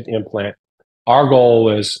 3D printed implant. Our goal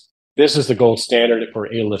was, this is the gold standard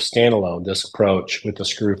for ALIF standalone, this approach with the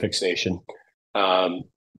screw fixation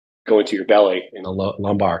going to your belly in the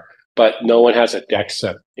lumbar. But no one has a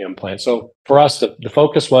DEXA implant. So for us, the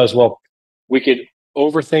focus was, well, we could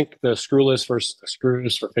overthink the screwless versus the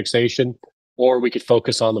screws for fixation, or we could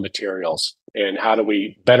focus on the materials and how do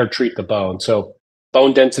we better treat the bone. So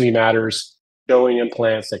bone density matters, showing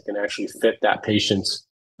implants that can actually fit that patient's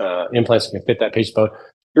implants that can fit that patient's bone.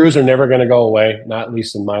 Screws are never going to go away, not at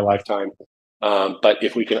least in my lifetime. But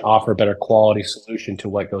if we can offer a better quality solution to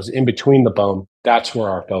what goes in between the bone, that's where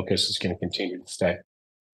our focus is going to continue to stay.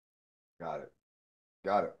 Got it.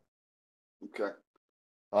 Okay.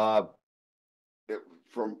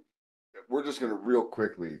 We're just going to real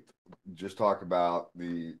quickly just talk about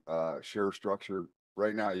the share structure.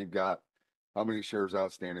 Right now, you've got how many shares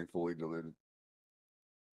outstanding, fully diluted?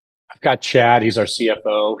 I've got Chad. He's our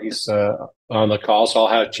CFO. He's on the call, so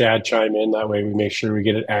I'll have Chad chime in. That way we make sure we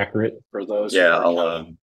get it accurate for those. Yeah,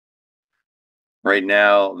 right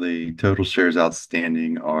now, the total shares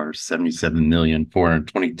outstanding are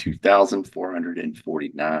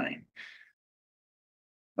 77,422,449.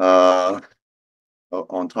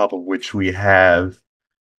 On top of which we have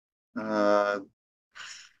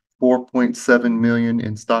 4.7 million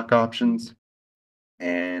in stock options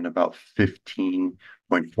and about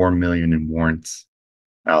 15.4 million in warrants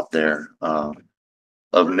out there. Of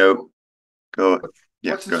note,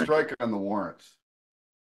 What's the strike on the warrants?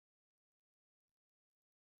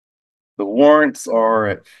 The warrants are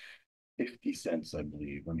at 50 cents, I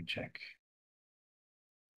believe. Let me check.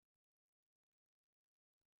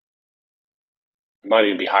 It might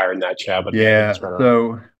even be higher than that, Chad. But Yeah,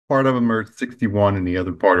 so part of them are 61 and the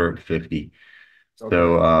other part are at 50. Okay.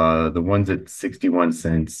 So the ones at 61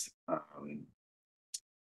 cents are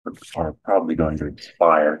probably going to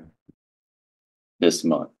expire this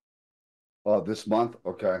month. Oh, this month?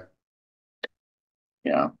 Okay.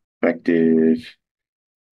 Yeah, effective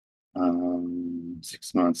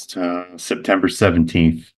 6 months to September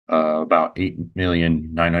 17th. About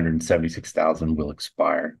 8,976,000 will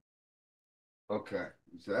expire. Okay.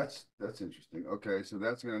 So that's interesting. Okay, so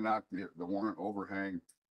that's gonna knock the warrant overhang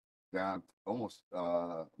down almost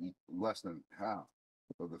less than half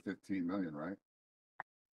of the 15 million, right?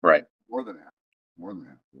 Right. More than half. More than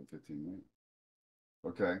half of the 15 million.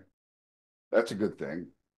 Okay. That's a good thing.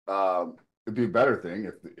 It'd be a better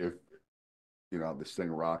thing if you know this thing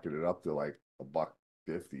rocketed up to like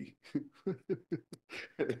 $1.50.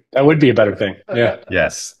 that would be a better thing. Yeah,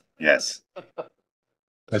 Yes. Yes.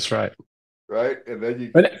 that's right. Right, and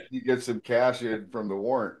then But you get some cash in from the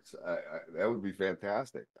warrants. That would be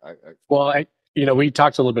fantastic. well, we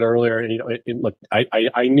talked a little bit earlier. And, look,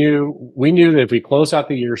 I knew we knew that if we closed out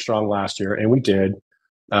the year strong last year, and we did.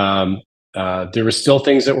 There were still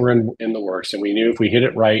things that were in the works, and we knew if we hit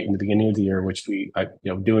it right in the beginning of the year, which we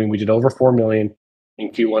did over 4 million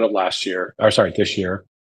in Q1 of last year, or sorry, this year,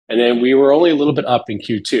 and then we were only a little bit up in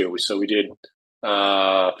Q2. So we did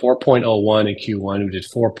 4.01 in Q1, we did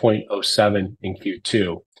 4.07 in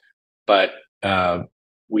Q2, but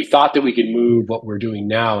we thought that we could move what we're doing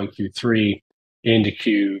now in Q3 into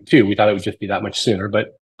Q2. We thought it would just be that much sooner,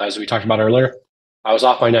 but as we talked about earlier, I was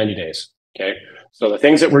off by 90 days. Okay. So the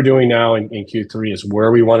things that we're doing now in Q3 is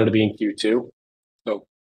where we wanted to be in Q2. So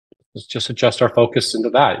let's just adjust our focus into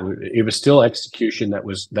that. It was still execution that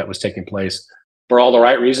was taking place for all the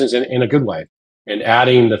right reasons in a good way. And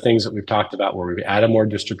adding the things that we've talked about, where we've added more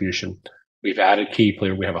distribution, we've added key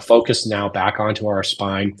player. We have a focus now back onto our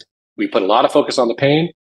spine. We put a lot of focus on the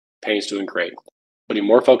pain. Pain's doing great. Putting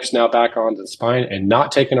more focus now back onto the spine and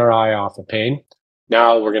not taking our eye off the pain.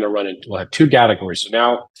 Now we're going to we'll have two categories. So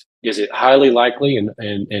now, is it highly likely and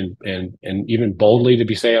even boldly to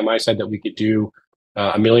be saying on my side that we could do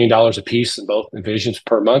 $1 million a piece in both divisions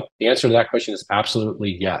per month? The answer to that question is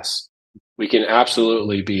absolutely yes. We can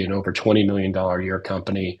absolutely be an over $20 million a year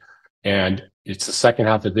company, and it's the second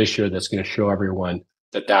half of this year that's going to show everyone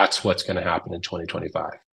that that's what's going to happen in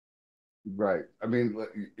 2025. Right. I mean,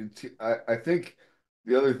 I think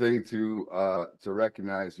the other thing to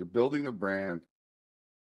recognize, you're building a brand.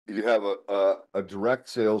 You have a direct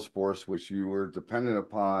sales force, which you were dependent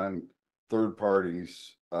upon third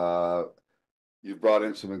parties. You've brought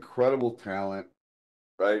in some incredible talent,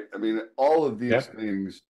 right? I mean, all of these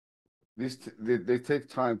things, they take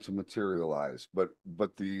time to materialize, but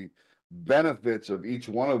the benefits of each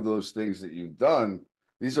one of those things that you've done,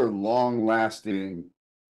 these are long lasting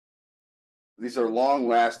and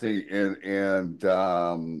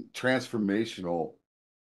transformational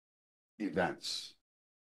events.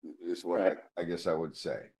 Is what I guess I would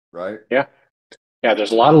say, right? Yeah.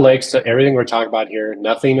 There's a lot of legs to everything we're talking about here.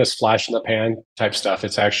 Nothing is flash in the pan type stuff.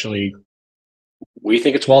 It's actually, we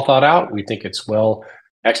think it's well thought out. We think it's well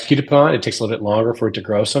executed upon. It takes a little bit longer for it to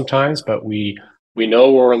grow sometimes, but we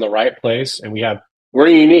know we're in the right place, and we're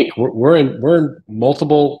unique. We're in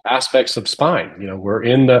multiple aspects of spine. We're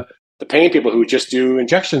in the pain people who just do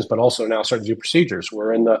injections, but also now start to do procedures.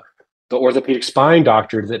 We're in the orthopedic spine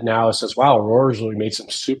doctor that now says, wow, Aurora's really made some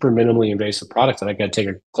super minimally invasive products that I got to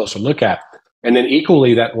take a closer look at. And then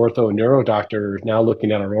equally, that ortho and neuro doctor is now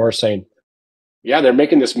looking at Aurora saying, yeah, they're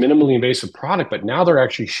making this minimally invasive product, but now they're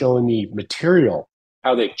actually showing me material,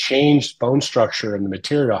 how they've changed bone structure and the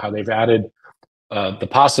material, how they've added the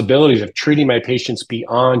possibilities of treating my patients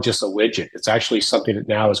beyond just a widget. It's actually something that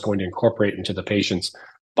now is going to incorporate into the patient's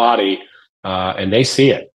body, and they see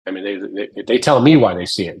it. I mean, they tell me why they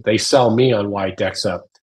see it. They sell me on why DEXA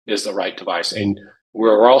is the right device. And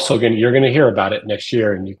you're going to hear about it next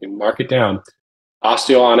year, and you can mark it down.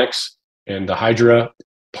 Osteonics and the Hydra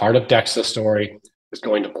part of DEXA story is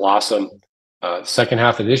going to blossom second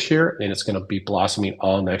half of this year, and it's going to be blossoming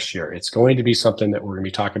all next year. It's going to be something that we're going to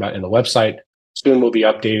be talking about in the website. Soon we'll be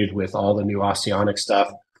updated with all the new osteonic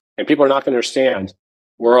stuff, and people are not going to understand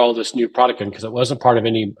where all this new product in, because it wasn't part of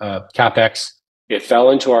any CapEx. It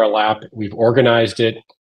fell into our lap. We've organized it.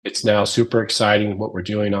 It's now super exciting what we're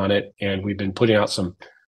doing on it, and we've been putting out some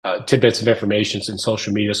tidbits of information in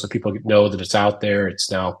social media so people know that it's out there.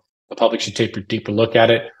 It's now, the public should take a deeper look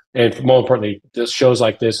at it. And more importantly, this shows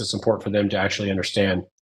like this, it's important for them to actually understand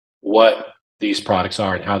what these products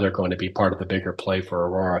are and how they're going to be part of the bigger play for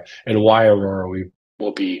Aurora, and why Aurora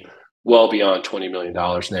will be well beyond $20 million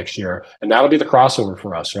next year. And that'll be the crossover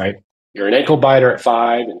for us, right? You're an ankle biter at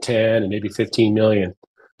 5 and 10 and maybe 15 million,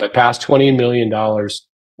 but past $20 million,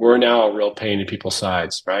 we're now a real pain in people's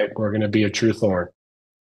sides, right? We're going to be a true thorn.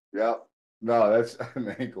 Yeah. No, that's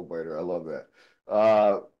an ankle biter. I love that.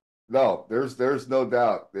 No, there's no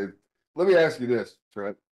doubt. Let me ask you this,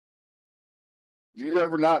 Trent. Do you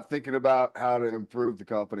ever not thinking about how to improve the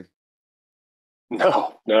company?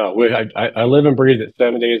 No. I live and breathe it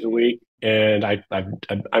 7 days a week, and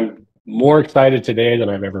I'm more excited today than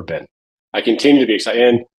I've ever been. I continue to be excited,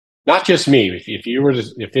 and not just me.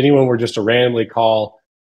 If anyone were just to randomly call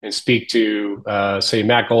and speak to, say,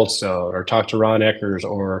 Matt Goldstone, or talk to Ron Eckers,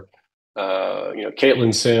 or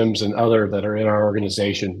Caitlin Sims and other that are in our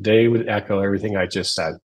organization, they would echo everything I just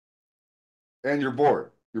said. And your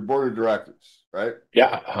board of directors, right?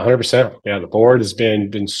 Yeah, 100%. Yeah, the board has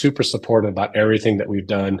been super supportive about everything that we've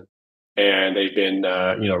done, and they've been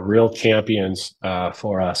real champions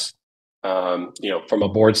for us. From a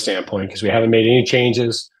board standpoint, because we haven't made any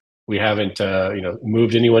changes, we haven't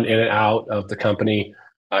moved anyone in and out of the company.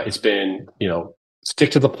 It's been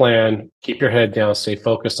stick to the plan, keep your head down, stay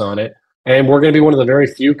focused on it, and we're going to be one of the very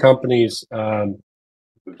few companies out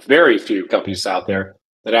there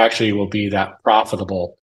that actually will be that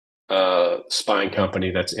profitable spine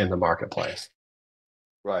company that's in the marketplace.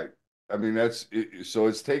 Right. I mean, so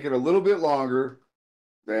it's taken a little bit longer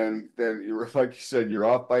than you're, like you said, you're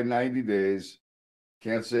off by 90 days.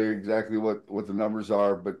 Can't say exactly what the numbers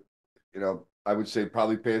are, but I would say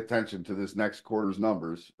probably pay attention to this next quarter's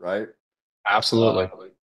numbers, right? Absolutely.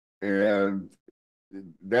 And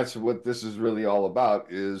that's what this is really all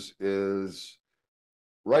about is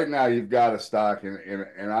right now you've got a stock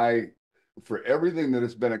and I, for everything that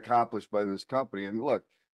has been accomplished by this company, and look,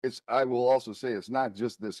 I will also say it's not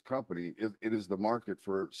just this company, it is the market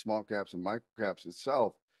for small caps and micro caps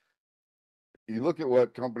itself. You look at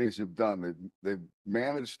what companies have done, they've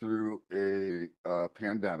managed through a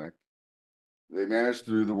pandemic. They managed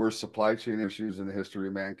through the worst supply chain issues in the history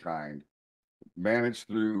of mankind, managed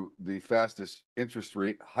through the fastest interest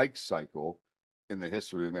rate hike cycle in the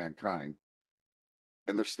history of mankind.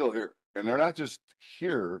 And they're still here. And they're not just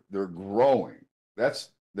here, they're growing.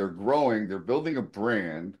 They're growing, they're building a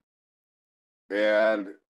brand. And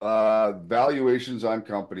valuations on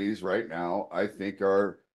companies right now, I think,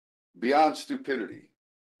 are beyond stupidity.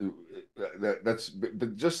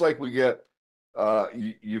 But just like we get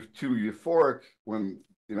too euphoric when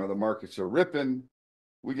the markets are ripping,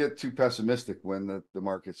 we get too pessimistic when the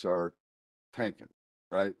markets are tanking,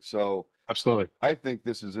 right? So absolutely, I think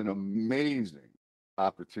this is an amazing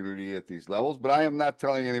opportunity at these levels, but I am not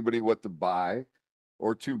telling anybody what to buy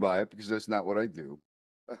or to buy it, because that's not what I do.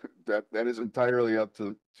 That is entirely up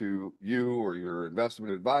to you or your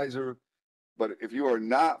investment advisor. But if you are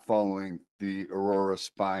not following the Aurora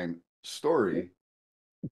Spine story,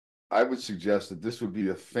 I would suggest that this would be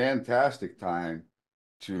a fantastic time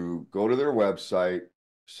to go to their website,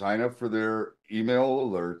 sign up for their email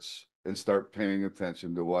alerts, and start paying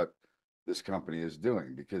attention to what this company is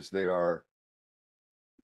doing, because they are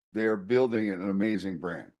building an amazing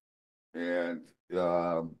brand, and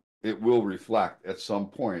it will reflect at some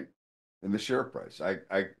point in the share price.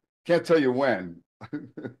 I can't tell you when.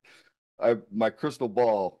 My crystal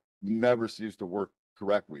ball never seems to work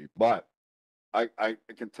correctly, but I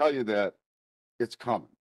can tell you that it's coming.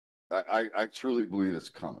 I truly believe it's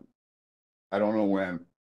coming. I don't know when,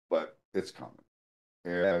 but it's coming.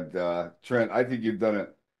 And Trent, I think you've done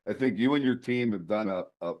it. I think you and your team have done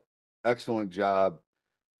a excellent job.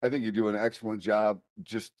 I think you do an excellent job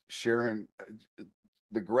just sharing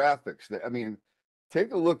the graphics.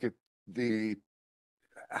 Take a look at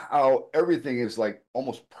how everything is like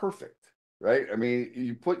almost perfect, right? I mean,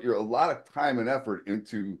 you put a lot of time and effort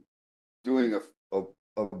into doing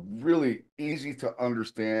a really easy to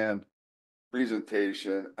understand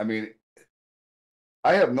presentation. I mean,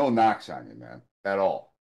 I have no knocks on you, man, at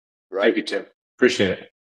all. Right? Thank you, Tim. Appreciate it.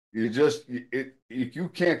 You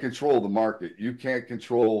can't control the market. You can't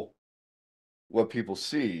control what people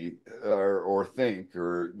see or think,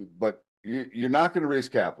 but you're not going to raise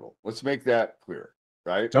capital. Let's make that clear,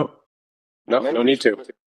 right? Nope. No need to.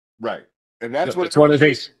 Right. And that's it's one of the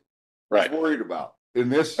things right worried about in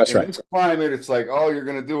this climate. It's like, oh, you're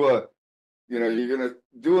going to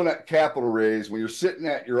do a capital raise when you're sitting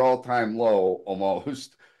at your all-time low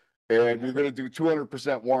almost, and you're going to do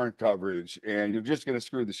 200% warrant coverage, and you're just going to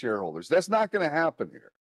screw the shareholders. That's not going to happen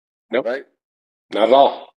here. Nope. Right? Not at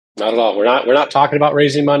all. Not at all. We're not talking about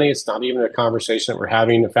raising money. It's not even a conversation that we're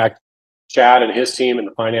having. In fact, Chad and his team and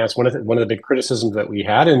the finance, one of the big criticisms that we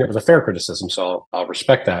had, and it was a fair criticism, so I'll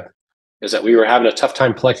respect that, is that we were having a tough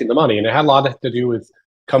time collecting the money, and it had a lot to do with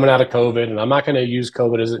coming out of COVID, and I'm not going to use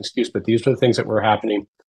COVID as an excuse, but these were the things that were happening.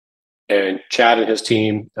 And Chad and his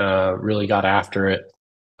team really got after it.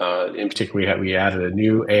 In particular, we added a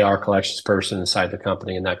new AR collections person inside the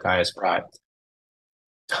company, and that guy has brought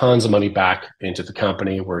tons of money back into the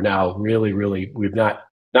company. We're now really, we've not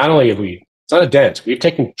only have we, it's not a dent, we've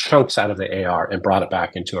taken chunks out of the AR and brought it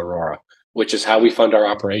back into Aurora, which is how we fund our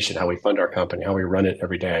operation, how we fund our company, how we run it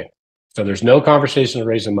every day. So there's no conversation of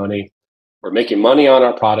raising money. We're making money on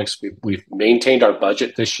our products. We've maintained our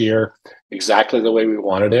budget this year exactly the way we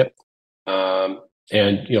wanted it.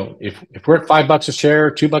 And you know, if we're at $5 a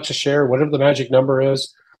share, $2 a share, whatever the magic number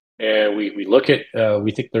is, and we look at,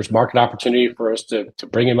 we think there's market opportunity for us to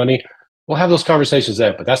bring in money, we'll have those conversations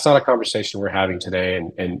then. But that's not a conversation we're having today,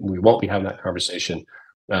 and we won't be having that conversation,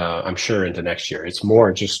 I'm sure, into next year. It's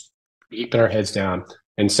more just keeping our heads down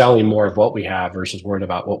and selling more of what we have versus worried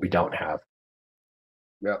about what we don't have.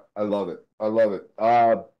 Yeah, I love it. I love it.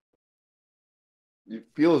 You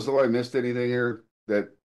feel as though I missed anything here that?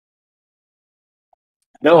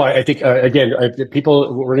 No, I think, again,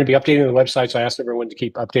 people, we're going to be updating the website. So I asked everyone to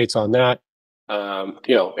keep updates on that.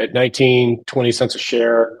 You know, at 19, 20 cents a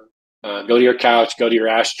share, go to your couch, go to your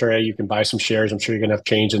ashtray. You can buy some shares. I'm sure you're going to have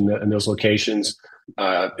change in those locations.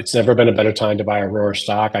 It's never been a better time to buy Aurora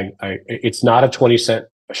stock. It's not a 20 cent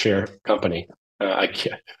a share company. I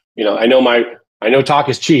can't, you know, I know talk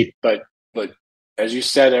is cheap, but as you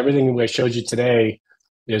said, everything I showed you today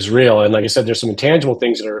is real. And like I said, there's some intangible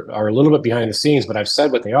things that are a little bit behind the scenes, but I've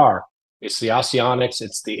said what they are. It's the Oceanics,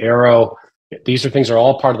 it's the Aero. These things are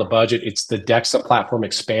all part of the budget. It's the DEXA platform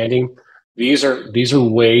expanding. These are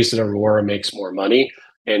ways that Aurora makes more money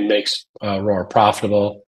and makes Aurora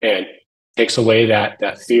profitable, and takes away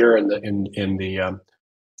that fear in the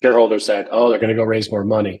shareholders that, oh, they're going to go raise more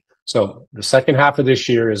money. So the second half of this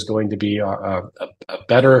year is going to be a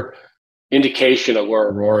better indication of where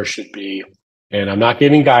Aurora should be. And I'm not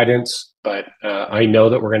giving guidance, but I know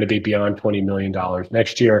that we're going to be beyond $20 million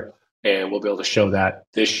next year, and we'll be able to show that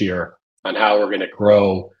this year on how we're going to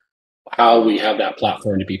grow, how we have that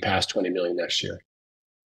platform to be past 20 million next year.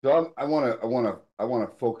 So I want to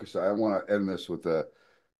focus. I want to end this with a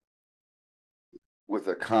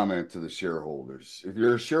comment to the shareholders. If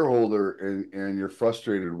you're a shareholder and you're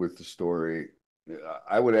frustrated with the story,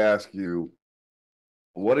 I would ask you,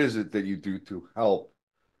 what is it that you do to help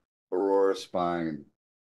Aurora Spine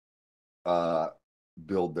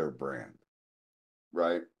build their brand,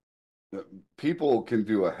 right? People can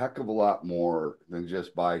do a heck of a lot more than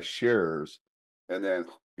just buy shares and then,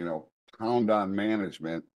 you know, pound on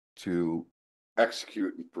management to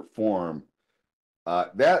execute and perform.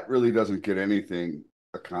 That really doesn't get anything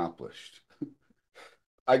accomplished.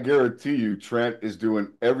 I guarantee you, Trent is doing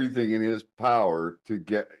everything in his power to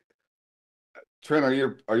get. Trent,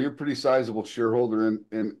 are you a pretty sizable shareholder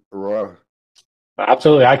in Aurora?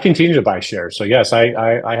 Absolutely, I continue to buy shares. So yes,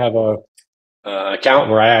 I have a account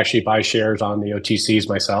where I actually buy shares on the OTCs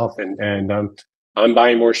myself, and I'm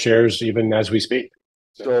buying more shares even as we speak.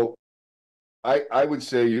 So I would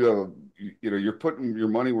say you know, you're putting your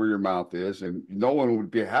money where your mouth is, and no one would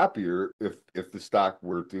be happier if the stock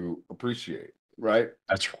were to appreciate, right?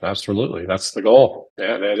 That's absolutely, that's the goal.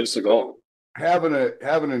 Yeah, that is the goal. Having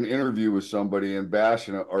an interview with somebody and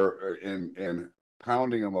bashing and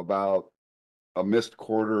pounding them about a missed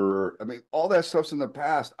quarter, I mean, all that stuff's in the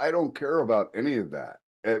past. I don't care about any of that.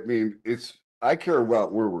 I mean, I care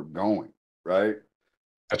about where we're going, right?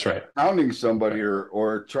 That's right. Pounding somebody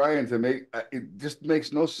or trying to it just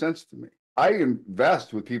makes no sense to me. I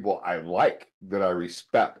invest with people I like, that I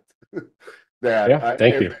respect.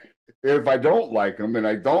 Thank you. If I don't like them and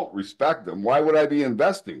I don't respect them, why would I be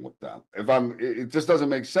investing with them? It just doesn't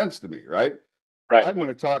make sense to me, right? Right. I'm going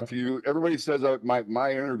to talk to you. Everybody says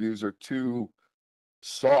my interviews are too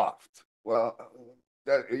soft. Well,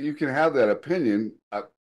 that you can have that opinion.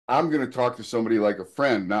 I'm going to talk to somebody like a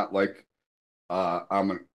friend, not like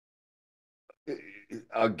I'm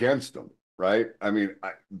against them, right? I mean,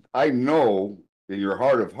 I know in your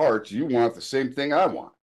heart of hearts you want the same thing I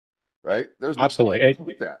want, right? There's absolutely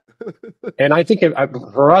with that. And I think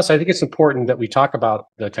for us, I think it's important that we talk about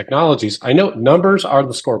the technologies. I know numbers are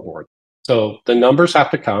the scoreboard, so the numbers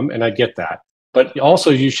have to come, and I get that. But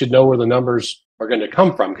also, you should know where the numbers are going to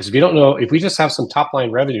come from, because if you don't know, if we just have some top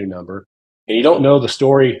line revenue number and you don't know the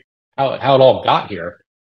story, how it all got here,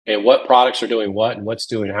 and what products are doing what, and what's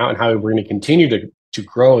doing how, and how we're going to continue to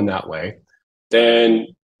grow in that way, then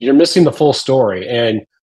you're missing the full story. And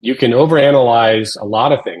you can overanalyze a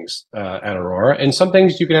lot of things at Aurora, and some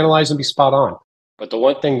things you can analyze and be spot on. But the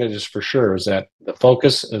one thing that is for sure is that the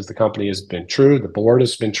focus of the company has been true, the board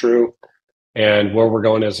has been true, and where we're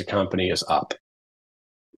going as a company is up.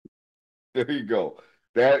 There you go.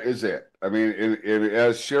 That is it. I mean,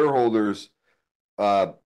 as shareholders,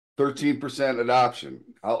 13% adoption.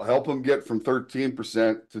 I'll help them get from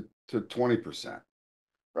 13% to 20%,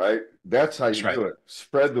 right? That's how That's you right. do it.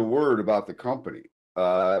 Spread the word about the company.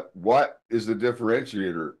 What is the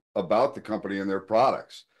differentiator about the company and their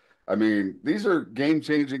products? I mean, these are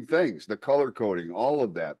game-changing things. The color coding, all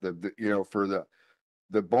of that. For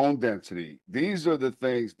the bone density. These are the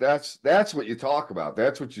things. That's what you talk about.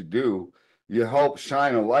 That's what you do. You help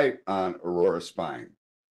shine a light on Aurora Spine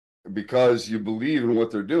because you believe in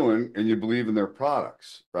what they're doing and you believe in their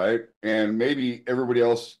products, right? And maybe everybody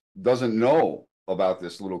else doesn't know about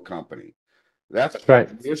this little company. That's right.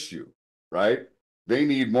 the issue, right? They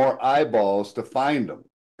need more eyeballs to find them.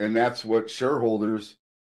 And that's what shareholders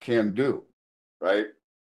can do, right?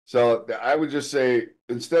 So I would just say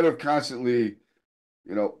instead of constantly,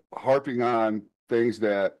 harping on things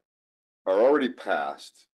that are already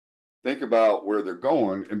past, think about where they're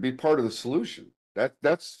going and be part of the solution.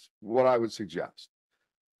 That's what I would suggest.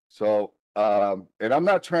 So, and I'm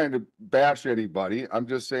not trying to bash anybody. I'm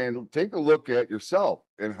just saying, take a look at yourself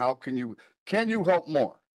and how can you help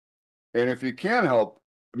more? And if you can help,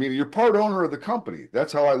 I mean, you're part owner of the company.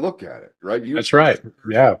 That's how I look at it, right? That's right.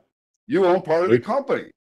 Yeah. You own part of the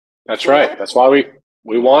company. That's So right. That's why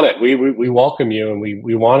we want it. We welcome you, and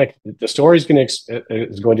we want it. The story is going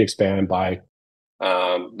to expand by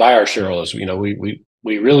our shareholders.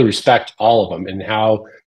 We really respect all of them, and how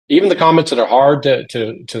even the comments that are hard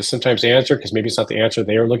to sometimes answer because maybe it's not the answer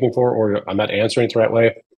they are looking for, or I'm not answering it the right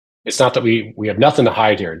way. It's not that we have nothing to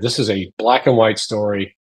hide here. This is a black and white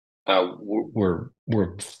story. We're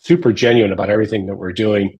super genuine about everything that we're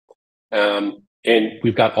doing. And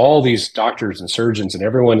we've got all these doctors and surgeons, and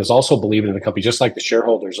everyone is also believing in the company, just like the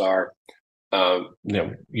shareholders are.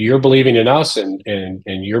 You're believing in us, and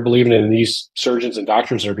you're believing in these surgeons and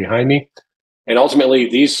doctors that are behind me. And ultimately,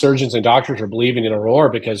 these surgeons and doctors are believing in Aurora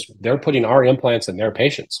because they're putting our implants in their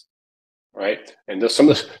patients, right? And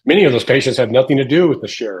many of those patients have nothing to do with the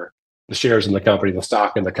shares in the company, the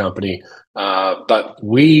stock in the company. But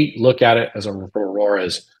we look at it from Aurora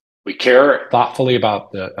as we care thoughtfully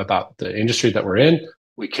about the industry that we're in.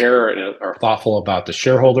 We care and are thoughtful about the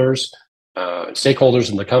shareholders,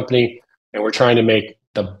 stakeholders in the company, and we're trying to make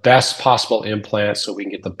the best possible implants so we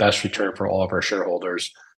can get the best return for all of our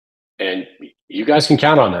shareholders. And you guys can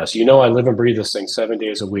count on us. I live and breathe this thing 7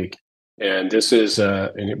 days a week, and this is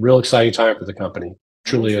a real exciting time for the company.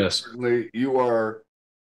 Truly is. You are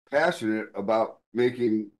passionate about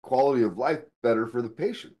making quality of life better for the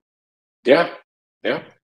patient. Yeah.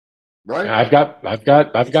 Right. I've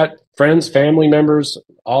got friends, family members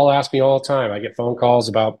all ask me all the time. I get phone calls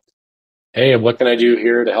about, hey, what can I do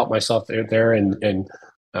here to help myself there? And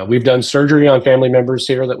we've done surgery on family members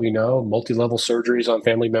here that we know, multi-level surgeries on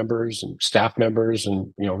family members and staff members,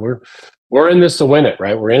 and we're in this to win it,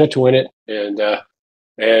 right? We're in it to win it,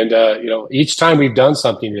 and each time we've done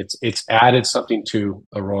something, it's added something to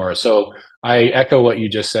Aurora. So I echo what you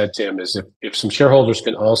just said, Tim. Is if some shareholders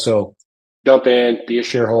can also jump in, be a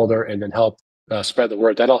shareholder, and then help spread the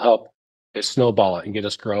word, that'll help it snowball it and get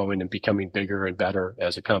us growing and becoming bigger and better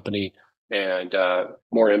as a company, and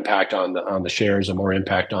more impact on the shares and more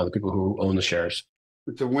impact on the people who own the shares.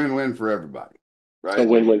 It's a win-win for everybody, right? It's a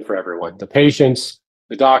win-win for everyone. The patients,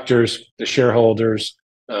 the doctors, the shareholders,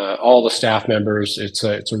 all the staff members. It's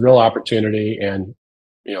a real opportunity, and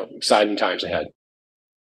exciting times ahead.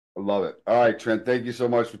 I love it. All right, Trent, thank you so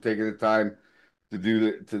much for taking the time to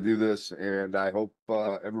do this, and I hope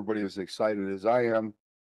everybody is excited as I am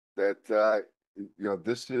that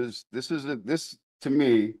this to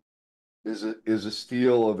me is a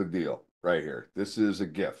steal of a deal right here. This is a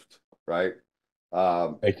gift, right?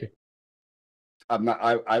 Thank you.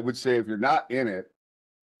 I would say if you're not in it,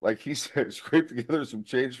 like he said, scrape together some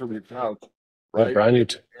change from your couch, right? Brian,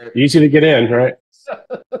 easy to get in, right?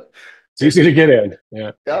 It's easy to get in.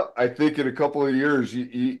 Yeah. Yeah, I think in a couple of years,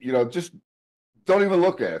 you just don't even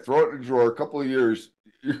look at it. Throw it in a drawer. A couple of years,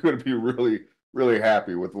 you're going to be really, really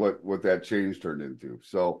happy with what that change turned into.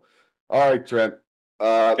 So, all right, Trent.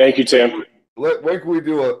 Thank you, Tim. When can we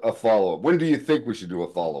do a follow up? When do you think we should do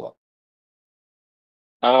a follow up?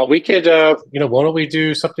 We could, why don't we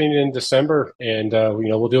do something in December, and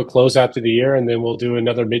we'll do a closeout to the year, and then we'll do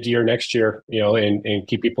another mid-year next year, and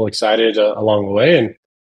keep people excited along the way. And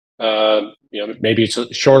maybe it's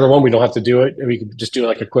a shorter one. We don't have to do it. We could just do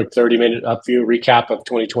like a quick 30-minute upview recap of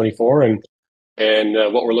 2024 and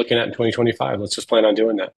what we're looking at in 2025. Let's just plan on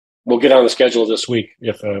doing that. We'll get on the schedule this week,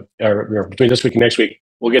 or between this week and next week,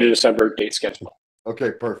 we'll get a December date schedule.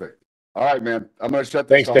 Okay, perfect. All right, man. I'm going to shut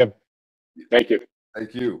this off. Thanks, Tim. Thank you.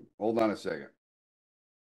 Thank you. Hold on a second.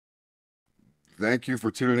 Thank you for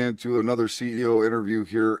tuning in to another CEO interview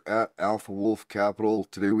here at Alpha Wolf Capital.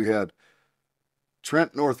 Today we had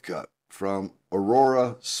Trent Northcutt from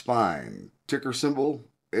Aurora Spine, ticker symbol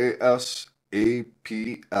ASAPF.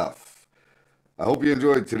 I hope you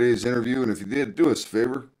enjoyed today's interview, and if you did, do us a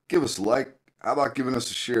favor, give us a like. How about giving us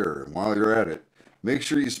a share? And while you're at it, make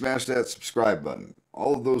sure you smash that subscribe button.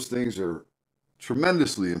 All of those things are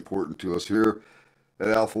tremendously important to us here at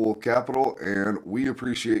Alpha Wolf Capital, and we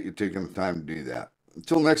appreciate you taking the time to do that.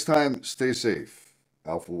 Until next time, stay safe.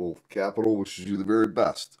 Alpha Wolf Capital wishes you the very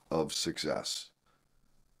best of success.